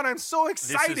right now, and I'm so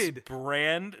This excited. is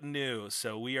brand new.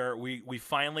 So we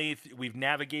finally we've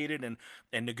navigated and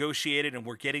negotiated, and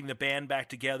we're getting the band back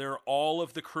together. All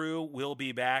of the crew will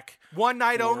be back. One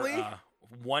night for, only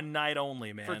one night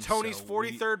only, man. for Tony's So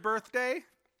 43rd birthday.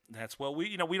 That's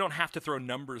we don't have to throw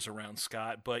numbers around,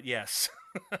 Scott, but yes.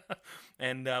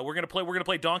 And we're gonna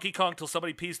play Donkey Kong till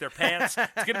somebody pees their pants.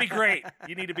 It's gonna be great.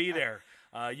 You need to be there.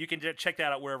 You can check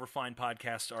that out wherever fine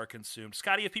podcasts are consumed.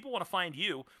 Scotty, if people want to find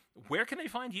you, where can they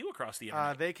find you across the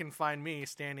internet? They can find me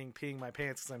standing peeing my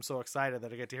pants because I'm so excited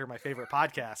that I get to hear my favorite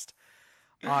podcast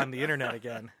on the internet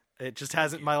again. It just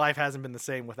hasn't. My life hasn't been the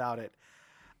same without it.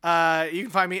 You can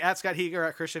find me at Scott Heger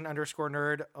at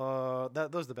Christian_nerd.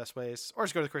 Those are the best ways. Or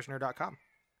just go to christiannerd.com.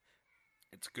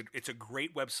 It's good. It's a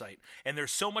great website, and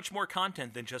there's so much more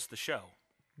content than just the show.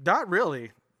 Not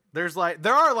really. There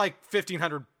are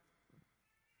 1,500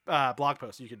 blog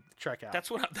posts you could check out.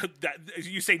 That's what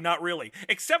you say. Not really,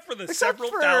 except for the several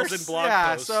thousand blog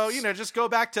posts. So just go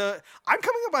back to. I'm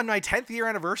coming up on my 10th year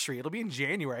anniversary. It'll be in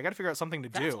January. I got to figure out something to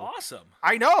do. That's awesome.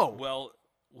 I know. Well,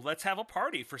 let's have a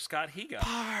party for Scott Higa.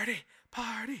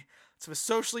 Party. So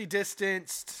socially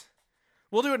distanced.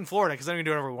 We'll do it in Florida because then we can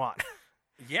do whatever we want.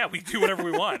 Yeah, we do whatever we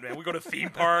want, man. We go to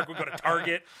theme park, we go to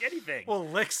Target, anything. We'll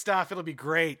lick stuff. It'll be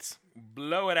great.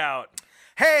 Blow it out.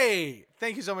 Hey,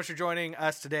 thank you so much for joining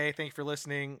us today. Thank you for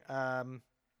listening.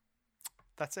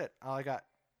 That's it. All I got.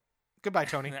 Goodbye,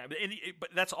 Tony. But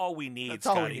that's all we need, That's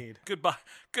Scotty. all we need.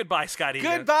 Goodbye, Scotty.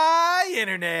 Goodbye,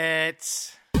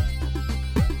 Internet.